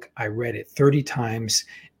that book. I read it 30 times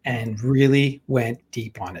and really went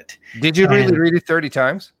deep on it. Did you really read it 30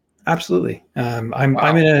 times? Absolutely.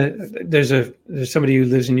 There's somebody who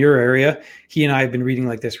lives in your area. He and I have been reading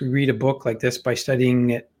like this. We read a book like this by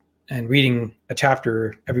studying it and reading a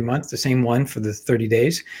chapter every month, the same one for the 30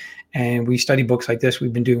 days. And we study books like this.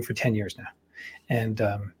 We've been doing for 10 years now. And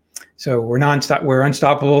so we're nonstop. We're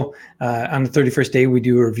unstoppable. On the 31st day, we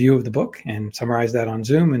do a review of the book and summarize that on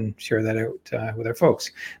Zoom and share that out with our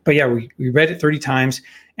folks. But yeah, we read it 30 times.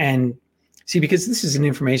 And see, because this is an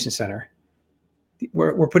information center,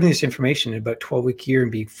 we're putting this information in about 12-week year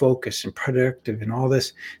and being focused and productive and all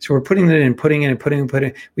this. So we're putting it in, putting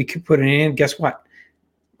it. We keep putting it in. Guess what?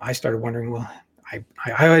 I started wondering, well,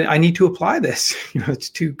 I need to apply this.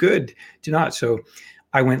 It's too good to not. So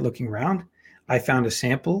I went looking around. I found a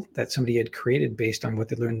sample that somebody had created based on what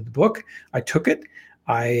they learned in the book. I took it.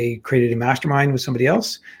 I created a mastermind with somebody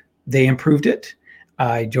else. They improved it.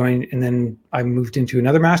 I joined, and then I moved into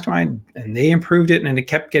another mastermind, and they improved it, and it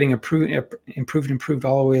kept getting improved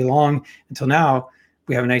all the way along until now.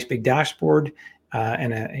 We have a nice big dashboard,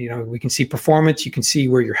 and we can see performance. You can see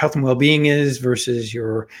where your health and well-being is versus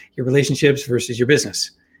your relationships versus your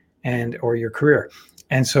business, or your career.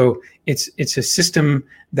 And so it's a system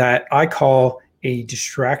that I call a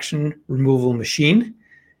distraction removal machine,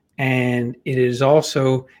 and it is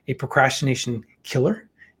also a procrastination killer.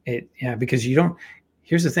 Because you don't.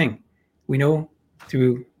 Here's the thing: we know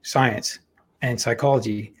through science and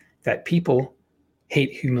psychology that people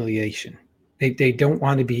hate humiliation. They don't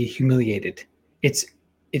want to be humiliated. It's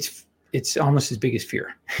almost as big as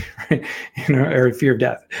fear, right? Or fear of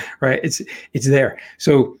death, right? It's there.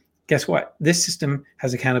 So guess what? This system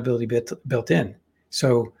has accountability built in.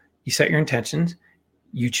 So you set your intentions,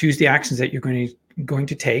 you choose the actions that you're going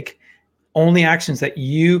to take, only actions that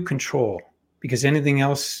you control, because anything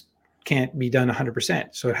else can't be done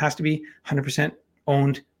 100%. So it has to be 100%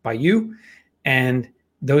 owned by you. And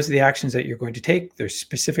those are the actions that you're going to take. They're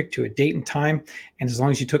specific to a date and time. And as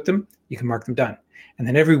long as you took them, you can mark them done. And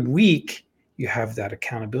then every week you have that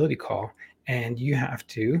accountability call, and you have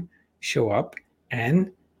to show up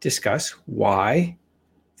and discuss why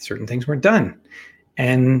certain things weren't done.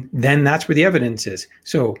 And then that's where the evidence is.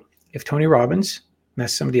 So if Tony Robbins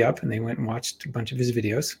messed somebody up and they went and watched a bunch of his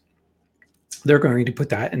videos, they're going to put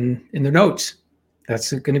that in their notes.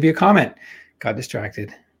 That's going to be a comment. Got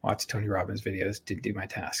distracted. Watched Tony Robbins videos. Didn't do my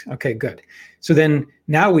task. Okay, good. So then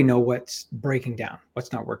now we know what's breaking down,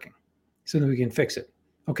 what's not working, so that we can fix it.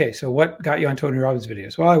 Okay, so what got you on Tony Robbins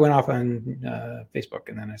videos? Well, I went off on Facebook,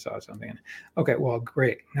 and then I saw something. Okay, well,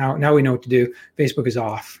 great. Now we know what to do. Facebook is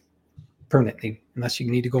off permanently, unless you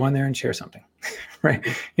need to go on there and share something, right?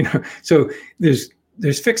 So there's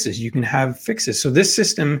fixes. You can have fixes. So this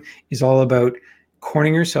system is all about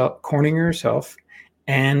cornering yourself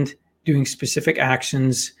and doing specific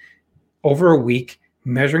actions over a week,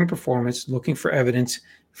 measuring performance, looking for evidence,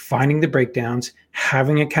 finding the breakdowns,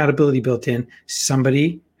 having accountability built in,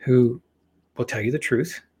 somebody who will tell you the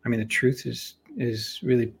truth. I mean, the truth is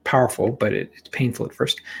really powerful, but it's painful at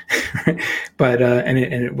first, but and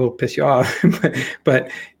it will piss you off. but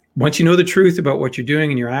once you know the truth about what you're doing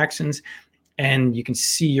and your actions, and you can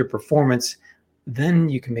see your performance, then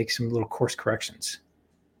you can make some little course corrections.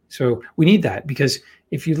 So we need that, because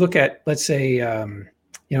if you look at, let's say,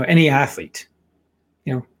 any athlete,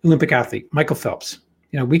 Olympic athlete, Michael Phelps,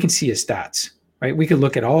 we can see his stats, right? We could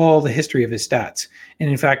look at all the history of his stats. And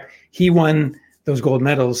in fact, he won those gold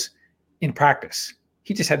medals in practice.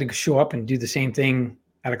 He just had to show up and do the same thing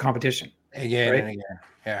at a competition. Again right? and again.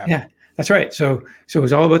 Yeah. Yeah, that's right. So it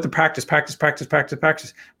was all about the practice.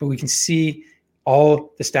 But we can see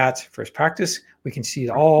all the stats for his practice. We can see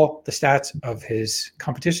all the stats of his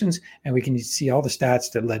competitions, and we can see all the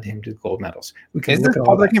stats that led him to the gold medals. We can Is this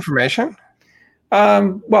public information?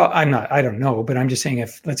 Well, I don't know, but I'm just saying,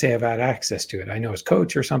 if, let's say, I've had access to it, I know his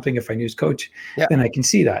coach or something. If I knew his coach, then I can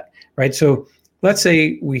see that, right? So let's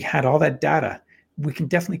say we had all that data. We can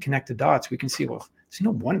definitely connect the dots. We can see, well, there's no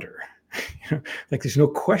wonder, like there's no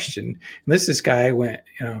question. Unless this guy went,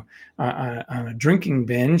 on a drinking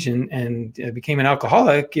binge and became an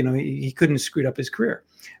alcoholic, he couldn't have screwed up his career,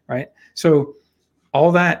 right? So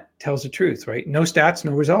all that tells the truth, right? No stats,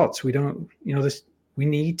 no results. We don't, this. We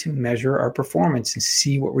need to measure our performance and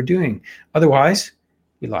see what we're doing. Otherwise,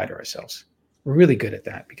 we lie to ourselves. We're really good at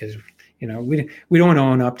that because, we don't want to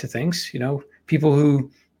own up to things. People who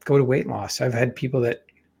go to weight loss. I've had people that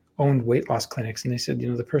owned weight loss clinics, and they said,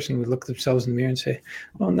 the person would look themselves in the mirror and say,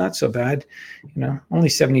 "Well, not so bad. Only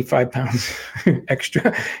 75 pounds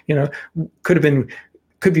extra.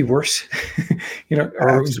 Could be worse.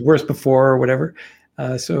 Or it was worse before or whatever."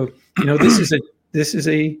 So this is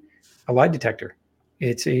a lie detector.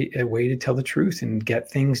 It's a way to tell the truth and get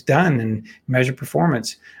things done and measure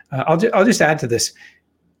performance. I'll just add to this.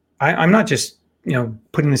 I'm not just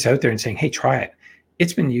putting this out there and saying, "Hey, try it."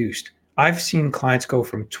 It's been used. I've seen clients go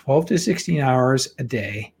from 12 to 16 hours a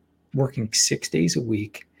day, working 6 days a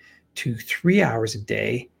week, to 3 hours a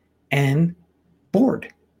day and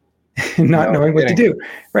bored. Not knowing what to do,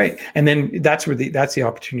 right? And then that's the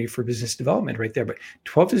opportunity for business development right there. But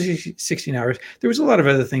 12 to 16 hours, there was a lot of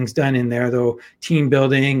other things done in there, though, team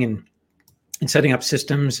building and setting up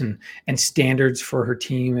systems and standards for her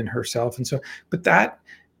team and herself. And so, but that,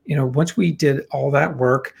 once we did all that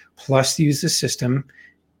work, plus use the system,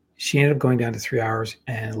 she ended up going down to 3 hours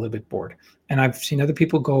and a little bit bored. And I've seen other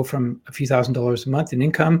people go from a few $1,000s a month in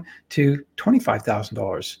income to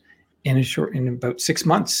 $25,000 in about 6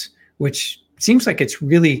 months, which seems like it's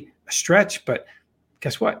really a stretch, but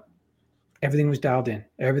guess what? Everything was dialed in.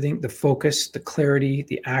 Everything, the focus, the clarity,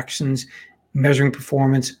 the actions, measuring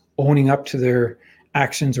performance, owning up to their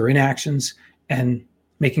actions or inactions, and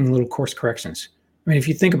making little course corrections. I mean, if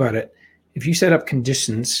you think about it, if you set up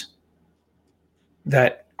conditions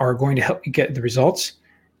that are going to help you get the results,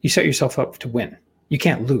 you set yourself up to win. You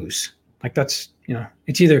can't lose. Like that's,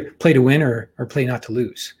 it's either play to win or play not to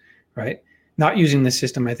lose, right? not using the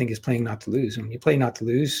system, I think, is playing not to lose. When you play not to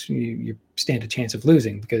lose, you stand a chance of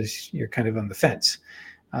losing because you're kind of on the fence.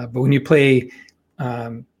 But when you play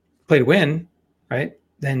to win, right,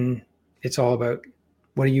 then it's all about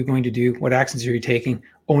what are you going to do? What actions are you taking?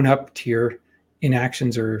 Own up to your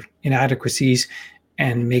inactions or inadequacies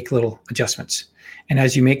and make little adjustments. And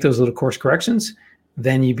as you make those little course corrections,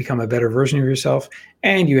 then you become a better version of yourself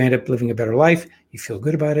and you end up living a better life. You feel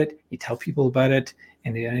good about it. You tell people about it,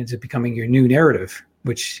 and it ends up becoming your new narrative,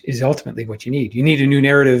 which is ultimately what you need. You need a new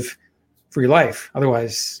narrative for your life.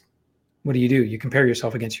 Otherwise, what do? You compare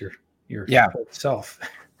yourself against your self.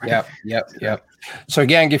 Right? Yep. So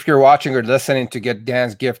again, if you're watching or listening to get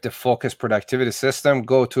Dan's gift, the Focus Productivity System,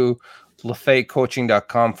 go to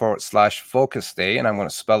LeFaveCoaching.com/focus day. And I'm going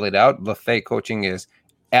to spell it out. LeFave Coaching is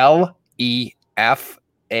LEFAV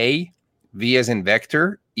as in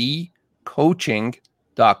Vector,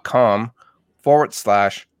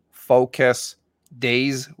 coaching.com/focus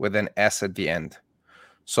days with an S at the end.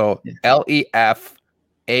 So LEFAVE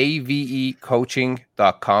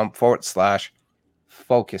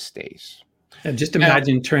coaching.com/focus days. And just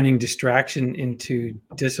imagine turning distraction into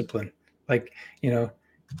discipline, like,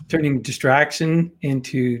 turning distraction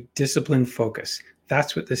into discipline focus.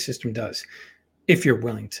 That's what this system does, if you're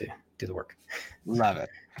willing to do the work. Love it.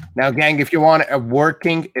 Now, gang, if you want a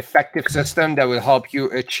working, effective system that will help you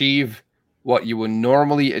achieve what you would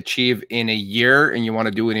normally achieve in a year and you want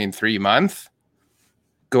to do it in 3 months,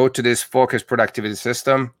 go to this Focus Productivity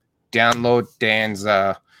System, download Dan's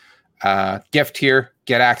gift here,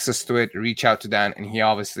 get access to it, reach out to Dan, and he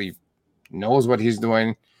obviously knows what he's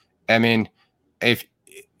doing. I mean, if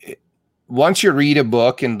once you read a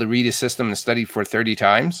book and read a system and study for 30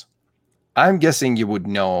 times, I'm guessing you would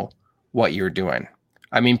know what you're doing.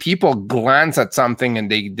 I mean, people glance at something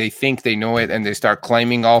and they think they know it and they start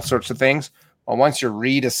claiming all sorts of things. But once you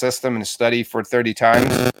read a system and study for 30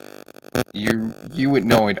 times, you would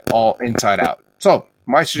know it all inside out. So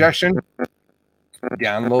my suggestion,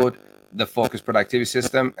 download the Focus Productivity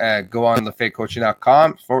System. Go on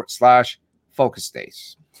LeFaveCoaching.com/focus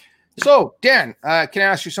days. So, Dan, can I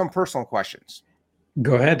ask you some personal questions?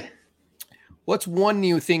 Go ahead. What's one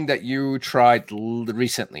new thing that you tried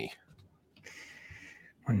recently?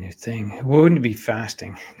 One new thing. Well, wouldn't it be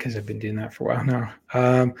fasting? Because I've been doing that for a while now.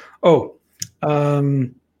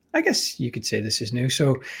 I guess you could say this is new.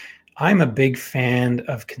 So I'm a big fan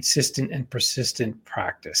of consistent and persistent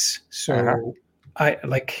practice. So I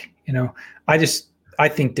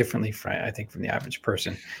think differently from the average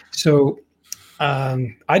person. So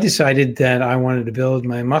I decided that I wanted to build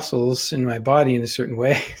my muscles in my body in a certain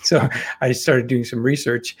way. So I started doing some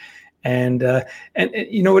research, and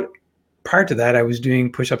you know what? Prior to that, I was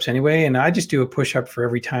doing push-ups anyway, and I just do a push-up for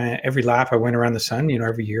every lap I went around the sun.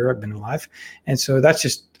 Every year I've been alive, and so I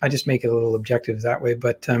just make it a little objective that way.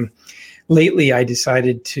 But lately, I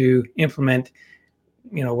decided to implement,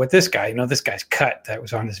 what this guy's cut that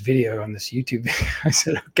was on this video on this YouTube. I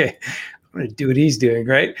said, okay, I'm going to do what he's doing,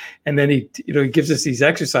 right? And then he gives us these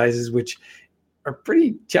exercises which are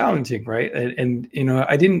pretty challenging, right? And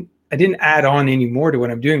I didn't add on any more to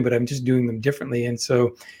what I'm doing, but I'm just doing them differently, and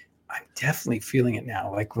so I'm definitely feeling it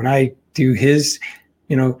now. Like when I do his,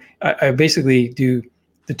 I basically do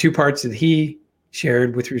the two parts that he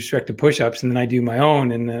shared with respect to push-ups, and then I do my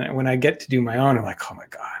own. And then when I get to do my own, I'm like, oh my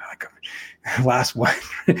God, last one.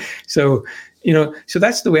 So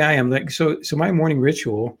that's the way I am. Like, so my morning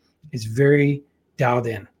ritual is very dialed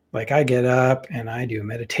in. Like I get up and I do a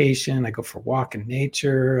meditation. I go for a walk in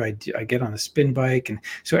nature. I get on a spin bike, and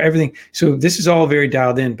so everything. So this is all very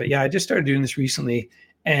dialed in. But yeah, I just started doing this recently.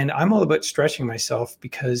 And I'm all about stretching myself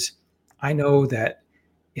because I know that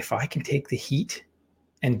if I can take the heat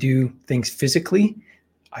and do things physically,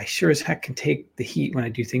 I sure as heck can take the heat when I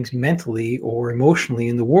do things mentally or emotionally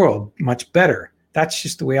in the world much better. That's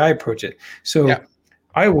just the way I approach it. So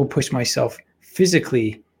I will push myself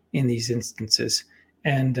physically in these instances.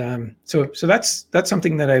 And so that's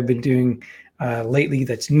something that I've been doing lately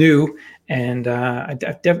that's new. And I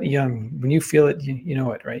definitely, when you feel it, you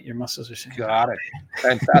know it, right? Your muscles are saying, got it.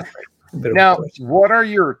 Fantastic. Now, what are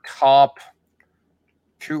your top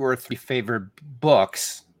 2 or 3 favorite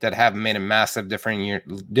books that have made a massive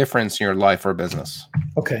difference in your life or business?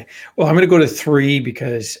 Okay. Well, I'm going to go to 3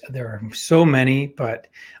 because there are so many, but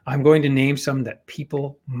I'm going to name some that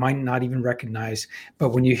people might not even recognize. But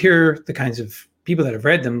when you hear the kinds of people that have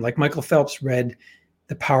read them, like Michael Phelps read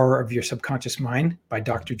The Power of Your Subconscious Mind by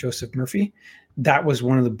Dr. Joseph Murphy. That was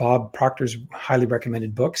one of the Bob Proctor's highly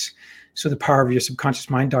recommended books. So The Power of Your Subconscious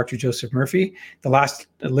Mind, Dr. Joseph Murphy. The last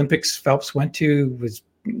Olympics Phelps went to was,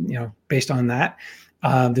 based on that.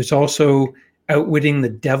 There's also Outwitting the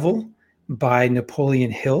Devil by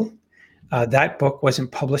Napoleon Hill. That book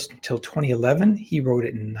wasn't published until 2011. He wrote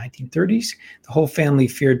it in the 1930s. The whole family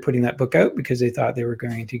feared putting that book out because they thought they were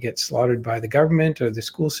going to get slaughtered by the government or the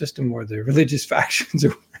school system or the religious factions,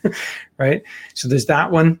 right? So there's that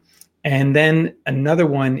one. And then another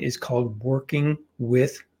one is called Working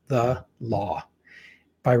with the Law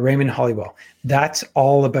by Raymond Hollywell. That's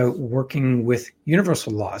all about working with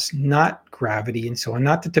universal laws, not gravity and so on,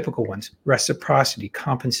 not the typical ones, reciprocity,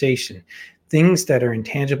 compensation, things that are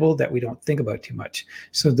intangible that we don't think about too much.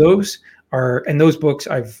 So those books,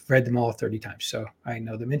 I've read them all 30 times. So I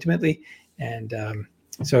know them intimately. And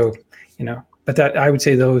but that I would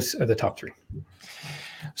say those are the top three.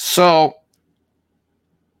 So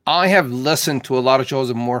I have listened to a lot of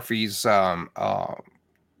Joseph Murphy's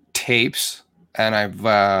tapes, and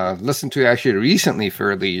I've listened to actually recently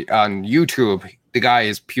fairly on YouTube. The guy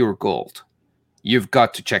is pure gold. You've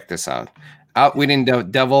got to check this out. Outwitting the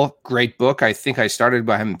Devil, great book. I think I started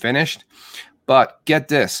but haven't finished. But get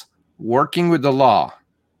this, Working with the Law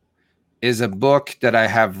is a book that I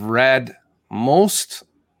have read I've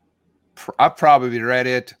probably read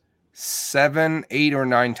it 7, 8, or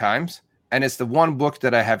 9 times. And it's the one book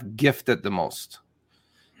that I have gifted the most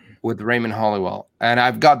with Raymond Hollywell. And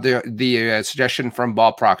I've got the suggestion from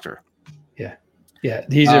Bob Proctor. Yeah,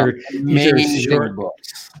 these are short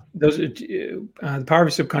books. Those are The Power of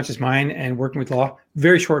the Subconscious Mind and Working with Law.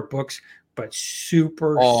 Very short books, but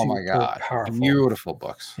super my God, powerful. Beautiful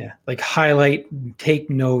books. Yeah, like highlight,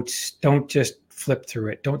 take notes. Don't just flip through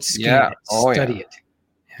it. Don't scan it. Study it.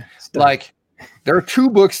 Yeah, like there are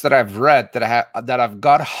 2 books that I've read that I've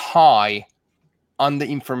got high on the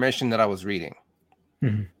information that I was reading.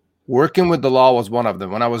 Mm-hmm. Working with the Law was one of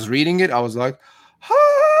them. When I was reading it, I was like,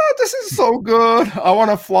 this is so good. I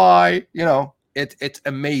want to fly. It's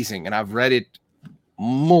amazing. And I've read it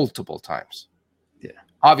multiple times. Yeah.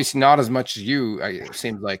 Obviously not as much as you, it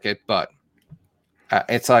seems like it, but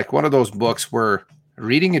it's like one of those books where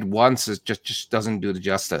reading it once is just doesn't do the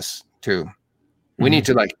justice to. We need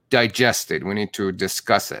to digest it. We need to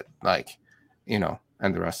discuss it, and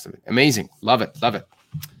the rest of it. Amazing. Love it. But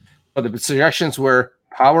the suggestions were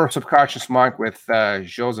Power of Subconscious Mind with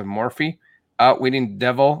Joseph Murphy, Outwitting the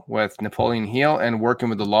Devil with Napoleon Hill, and Working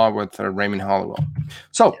with the Law with Raymond Hollywell.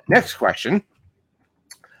 So next question.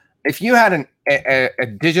 If you had a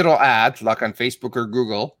digital ad, like on Facebook or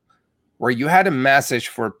Google, where you had a message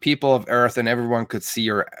for people of Earth and everyone could see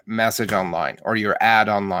your message online or your ad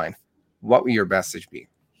online, what would your message be?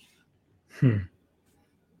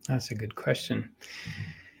 That's a good question.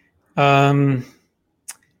 Well,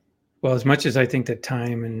 as much as I think that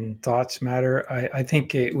time and thoughts matter, I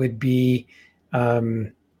think it would be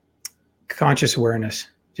conscious awareness.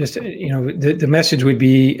 Just, the message would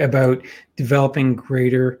be about developing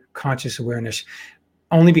greater conscious awareness,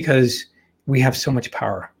 only because we have so much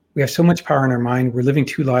power. We have so much power in our mind. We're living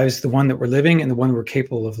 2 lives, the one that we're living and the one we're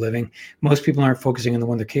capable of living. Most people aren't focusing on the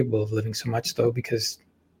one they're capable of living so much, though, because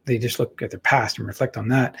they just look at their past and reflect on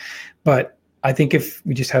that. But I think if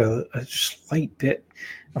we just had a slight bit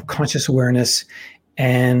of conscious awareness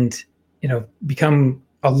and, become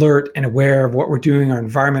alert and aware of what we're doing, our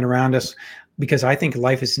environment around us, because I think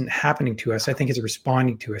life isn't happening to us. I think it's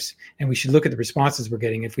responding to us. And we should look at the responses we're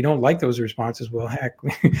getting. If we don't like those responses, well, heck,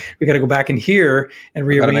 we got to go back in here and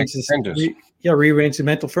rearrange rearrange the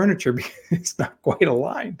mental furniture because it's not quite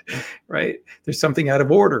aligned, right? There's something out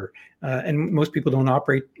of order. And most people don't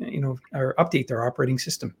operate, or update their operating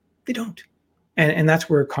system. They don't. And that's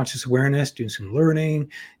where conscious awareness, doing some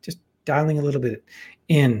learning, just dialing a little bit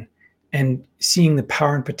in and seeing the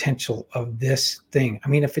power and potential of this thing. I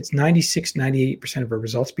mean, if it's 96, 98% of our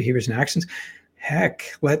results, behaviors, and actions, heck,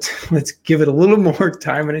 let's give it a little more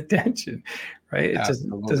time and attention, right? It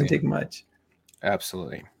doesn't take much.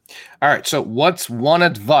 Absolutely. All right. So what's one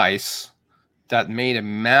advice that made a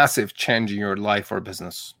massive change in your life or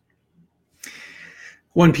business?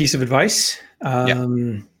 One piece of advice. Let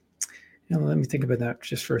me think about that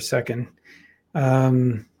just for a second.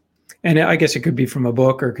 And I guess it could be from a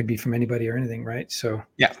book or it could be from anybody or anything, right? So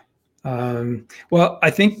yeah. Well, I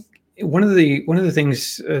think one of the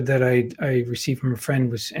things that I received from a friend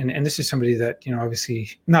was, and this is somebody that,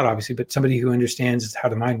 not obviously, but somebody who understands how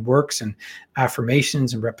the mind works and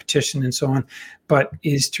affirmations and repetition and so on, but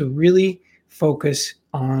is to really focus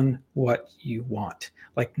on what you want,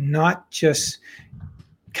 like not just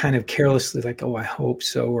kind of carelessly, like, oh, I hope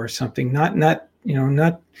so, or something, not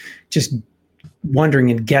just wondering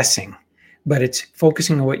and guessing, but it's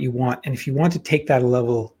focusing on what you want. And if you want to take that a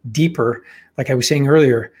level deeper, like I was saying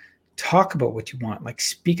earlier, talk about what you want, like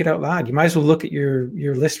speak it out loud. You might as well look at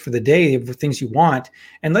your list for the day of the things you want.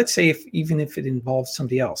 And let's say even if it involves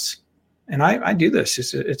somebody else, And I do this.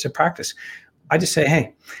 It's a practice. I just say,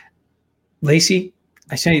 hey, Lacey,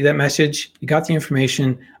 I sent you that message. You got the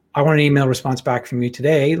information. I want an email response back from you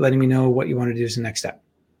today, letting me know what you want to do as the next step.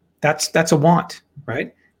 That's a want,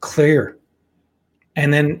 right? Clear.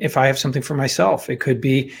 And then if I have something for myself, it could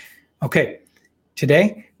be, okay,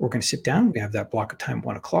 today we're going to sit down. We have that block of time,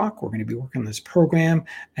 1 o'clock. We're going to be working on this program,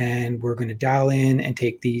 and we're going to dial in and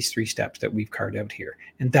take these 3 steps that we've carved out here.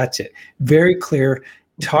 And that's it. Very clear,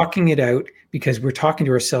 talking it out, because we're talking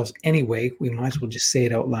to ourselves anyway. We might as well just say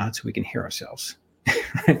it out loud so we can hear ourselves.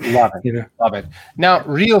 Love it. Love it. Now,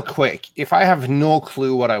 real quick, if I have no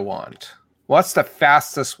clue what I want, what's the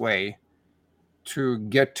fastest way to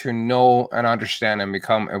get to know and understand and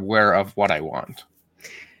become aware of what I want?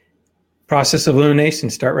 Process of elimination.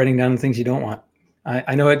 Start writing down the things you don't want.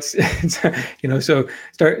 I know it's so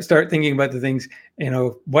start thinking about the things,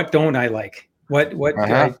 what don't I like? What do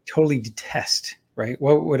I totally detest, right?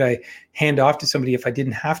 What would I hand off to somebody if I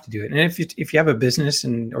didn't have to do it? And if you have a business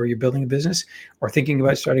or you're building a business or thinking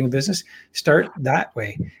about starting a business, start that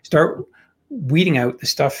way. Start weeding out the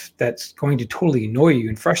stuff that's going to totally annoy you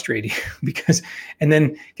and frustrate you, and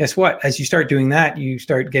then guess what? As you start doing that, you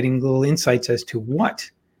start getting little insights as to what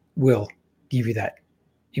will give you that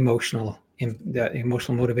emotional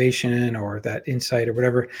motivation or that insight or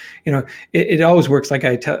whatever. It always works. Like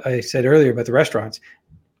I said earlier about the restaurants.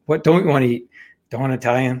 What don't you want to eat? Don't want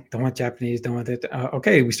Italian, don't want Japanese, don't want that.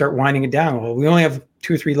 Okay, we start winding it down. Well, we only have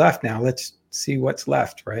 2 or 3 left now. Let's see what's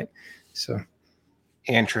left, right? So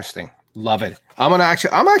interesting. Love it. I'm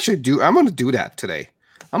gonna do that today.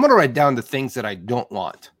 I'm gonna write down the things that I don't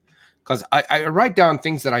want. Because I write down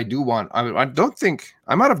things that I do want. I don't think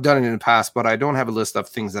I might have done it in the past, but I don't have a list of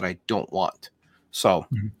things that I don't want. So,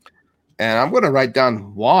 and I'm going to write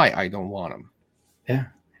down why I don't want them. Yeah,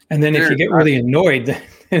 and then if you get really annoyed,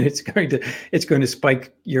 then it's going to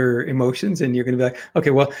spike your emotions, and you're going to be like, okay,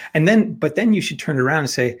 well, but then you should turn it around and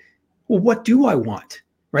say, well, what do I want?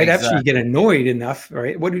 Right. Exactly. After you get annoyed enough,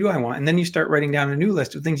 right? What do I want? And then you start writing down a new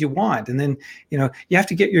list of things you want, and then you have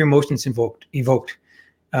to get your emotions evoked.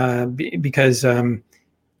 Because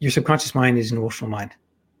your subconscious mind is an emotional mind,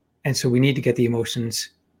 and so we need to get the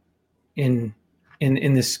emotions in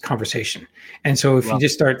this conversation. And so if you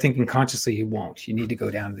just start thinking consciously, you won't. You need to go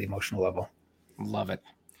down to the emotional level. Love it.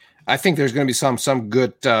 I think there's going to be some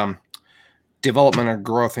good development or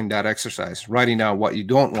growth in that exercise. Writing down what you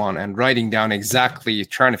don't want and writing down exactly,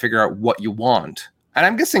 trying to figure out what you want. And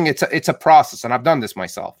I'm guessing it's a process, and I've done this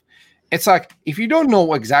myself. It's like if you don't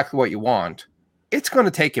know exactly what you want, it's going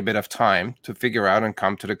to take a bit of time to figure out and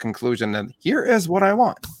come to the conclusion that here is what I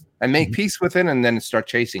want, and make peace with it, and then start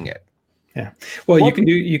chasing it. Yeah. Well, you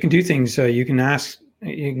can do things. You can ask.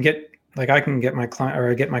 You can get I can get my client,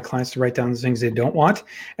 or I get my clients to write down the things they don't want,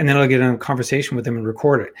 and then I'll get in a conversation with them and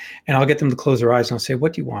record it, and I'll get them to close their eyes and I'll say,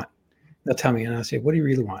 "What do you want?" They'll tell me, and I'll say, "What do you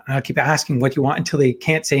really want?" And I'll keep asking what you want until they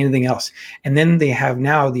can't say anything else, and then they have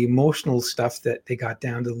now the emotional stuff that they got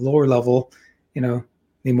down to the lower level, the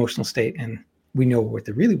emotional state, and we know what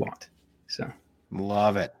they really want. So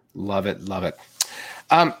love it.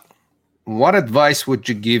 What advice would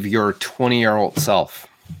you give your 20-year-old self?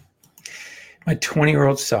 My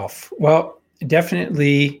 20-year-old self. Well,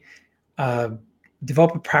 definitely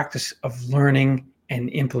develop a practice of learning and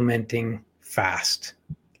implementing fast.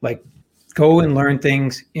 Like go and learn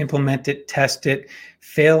things, implement it, test it,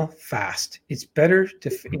 fail fast. It's better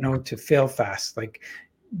to fail fast. Like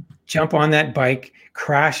jump on that bike,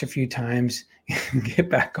 crash a few times, get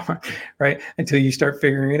back on, right? Until you start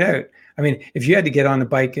figuring it out. I mean, if you had to get on the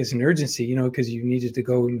bike as an urgency, because you needed to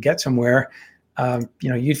go and get somewhere,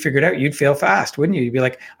 you'd figure it out. You'd fail fast, wouldn't you? You'd be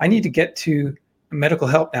like, I need to get to medical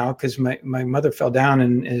help now because my mother fell down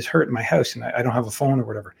and is hurt in my house, and I don't have a phone or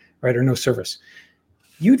whatever, right? Or no service.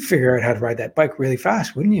 You'd figure out how to ride that bike really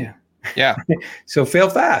fast, wouldn't you? Yeah. So fail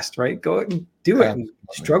fast, right? Go out and do it and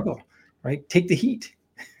struggle, right? Take the heat.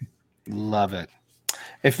 Love it.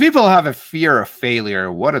 If people have a fear of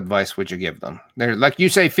failure, what advice would you give them? They're like you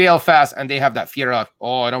say, fail fast, and they have that fear of,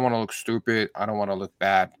 I don't want to look stupid. I don't want to look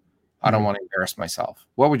bad. I don't want to embarrass myself.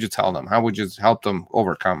 What would you tell them? How would you help them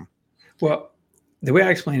overcome? Well, the way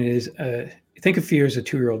I explain it is, think of fear as a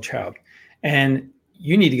 2-year-old child, and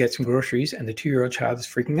you need to get some groceries, and the 2-year-old child is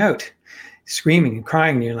freaking out, screaming and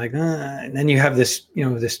crying, and you're like, and then you have this,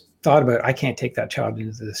 this thought about, I can't take that child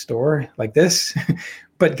into the store like this.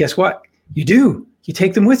 But guess what? You do. You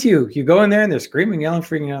take them with you. You go in there and they're screaming, yelling,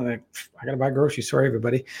 freaking out. Like, I got to buy groceries. Sorry,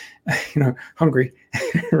 everybody. Hungry.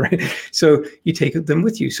 Right. So you take them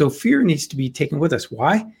with you. So fear needs to be taken with us.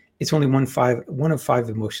 Why? It's only one of 5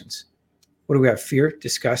 emotions. What do we have? Fear,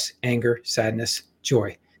 disgust, anger, sadness,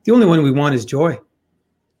 joy. The only one we want is joy.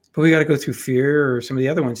 but we got to go through fear or some of the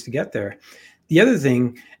other ones to get there. The other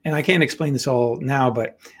thing, and I can't explain this all now,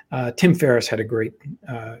 but Tim Ferriss had a great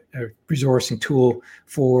resource and tool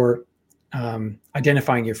for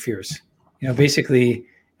identifying your fears. Basically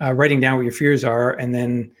writing down what your fears are, and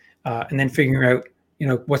then figuring out,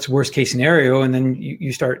 what's the worst case scenario, and then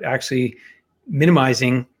you start actually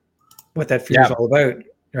minimizing what that fear is all about,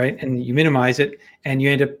 right? And you minimize it, and you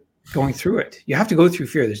end up going through it. You have to go through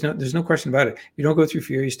fear. There's no question about it. You don't go through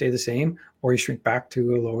fear, you stay the same, or you shrink back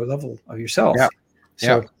to a lower level of yourself. Yeah.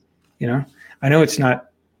 So, I know it's not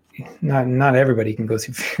everybody can go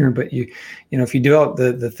through fear, but if you develop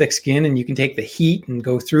the thick skin and you can take the heat and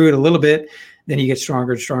go through it a little bit, then you get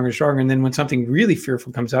stronger and stronger and stronger. And then when something really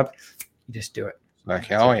fearful comes up, you just do it.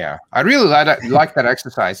 Like, oh yeah. I really like that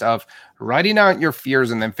exercise of writing out your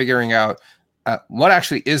fears and then figuring out what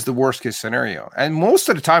actually is the worst case scenario. And most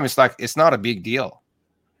of the time it's not a big deal,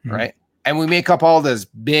 right? And we make up all this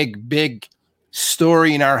big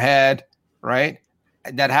story in our head, right?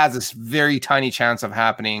 That has this very tiny chance of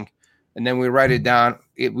happening. And then we write it down.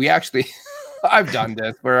 We actually, I've done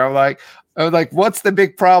this where I'm like, what's the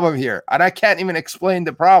big problem here? And I can't even explain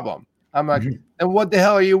the problem. I'm like, and what the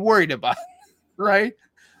hell are you worried about? Right?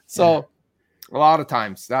 So a lot of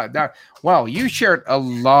times wow, you shared a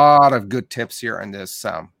lot of good tips here in this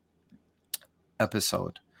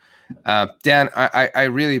episode. Dan, I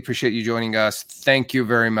really appreciate you joining us. Thank you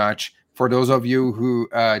very much. For those of you who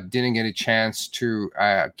didn't get a chance to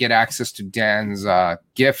get access to Dan's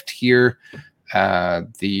gift here,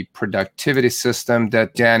 the productivity system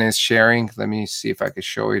that Dan is sharing, let me see if I can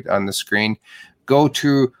show it on the screen. Go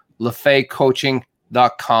to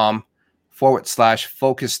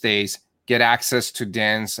lefavecoaching.com/focus days. Get access to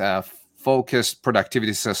Dan's focused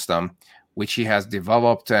productivity system, which he has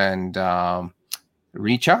developed, and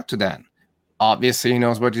reach out to Dan. Obviously, he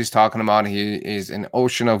knows what he's talking about. He is an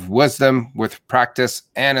ocean of wisdom with practice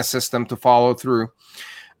and a system to follow through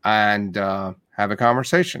and have a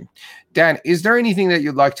conversation. Dan, is there anything that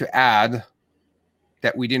you'd like to add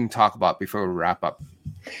that we didn't talk about before we wrap up?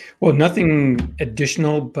 Well, nothing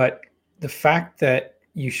additional, but the fact that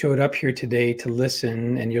you showed up here today to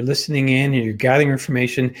listen, and you're listening in and you're gathering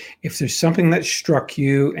information. If there's something that struck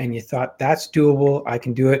you and you thought that's doable, I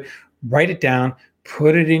can do it, write it down,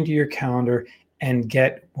 put it into your calendar, and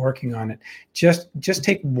get working on it. Just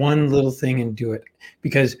take one little thing and do it,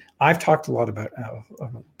 because I've talked a lot about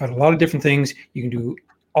a lot of different things. You can do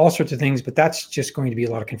all sorts of things, but that's just going to be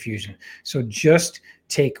a lot of confusion. So just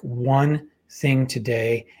take one thing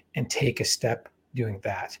today and take a step doing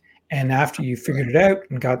that. And after you figured it out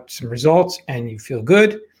and got some results and you feel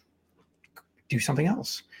good, do something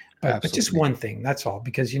else. But just one thing, that's all.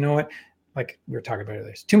 Because you know what? Like we were talking about earlier,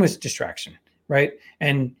 there's too much distraction, right?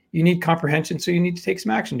 And you need comprehension, so you need to take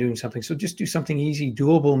some action doing something. So just do something easy,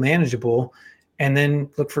 doable, manageable, and then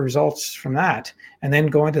look for results from that. And then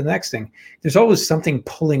go on to the next thing. There's always something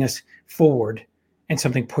pulling us forward and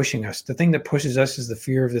something pushing us. The thing that pushes us is the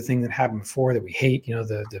fear of the thing that happened before that we hate,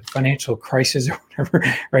 the financial crisis or whatever,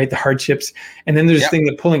 right? The hardships. And then there's the thing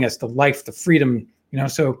that pulling us, the life, the freedom,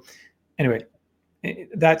 So anyway,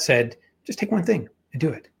 that said, just take one thing and do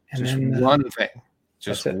it. And just then one thing,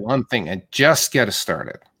 just one thing, and just get us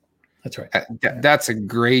started. That's right. That's a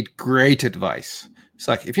great advice. It's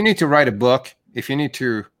like, if you need to write a book, if you need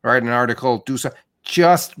to write an article, do so,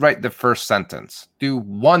 just write the first sentence, do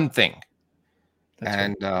one thing.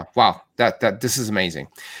 And wow, that this is amazing.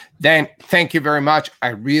 Dan, thank you very much. I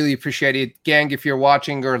really appreciate it. Gang, if you're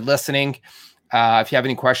watching or listening, if you have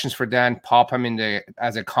any questions for Dan, pop them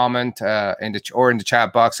as a comment in the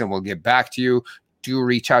chat box, and we'll get back to you. Do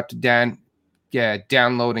reach out to Dan,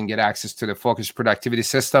 download and get access to the Focused Productivity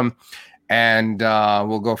System, and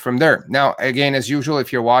we'll go from there. Now, again, as usual,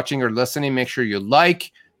 if you're watching or listening, make sure you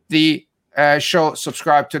like the show,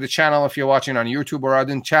 subscribe to the channel if you're watching on YouTube or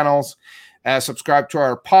other channels. Subscribe to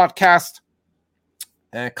our podcast,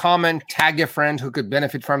 comment, tag a friend who could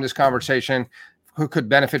benefit from this conversation, who could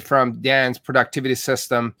benefit from Dan's productivity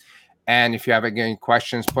system. And if you have any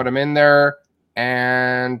questions, put them in there.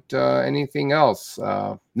 And anything else?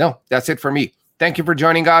 No, that's it for me. Thank you for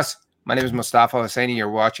joining us. My name is Mustafa Hosseini. You're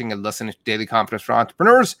watching and listening to Daily Confidence for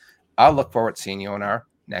Entrepreneurs. I'll look forward to seeing you on our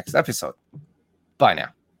next episode. Bye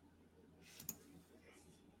now.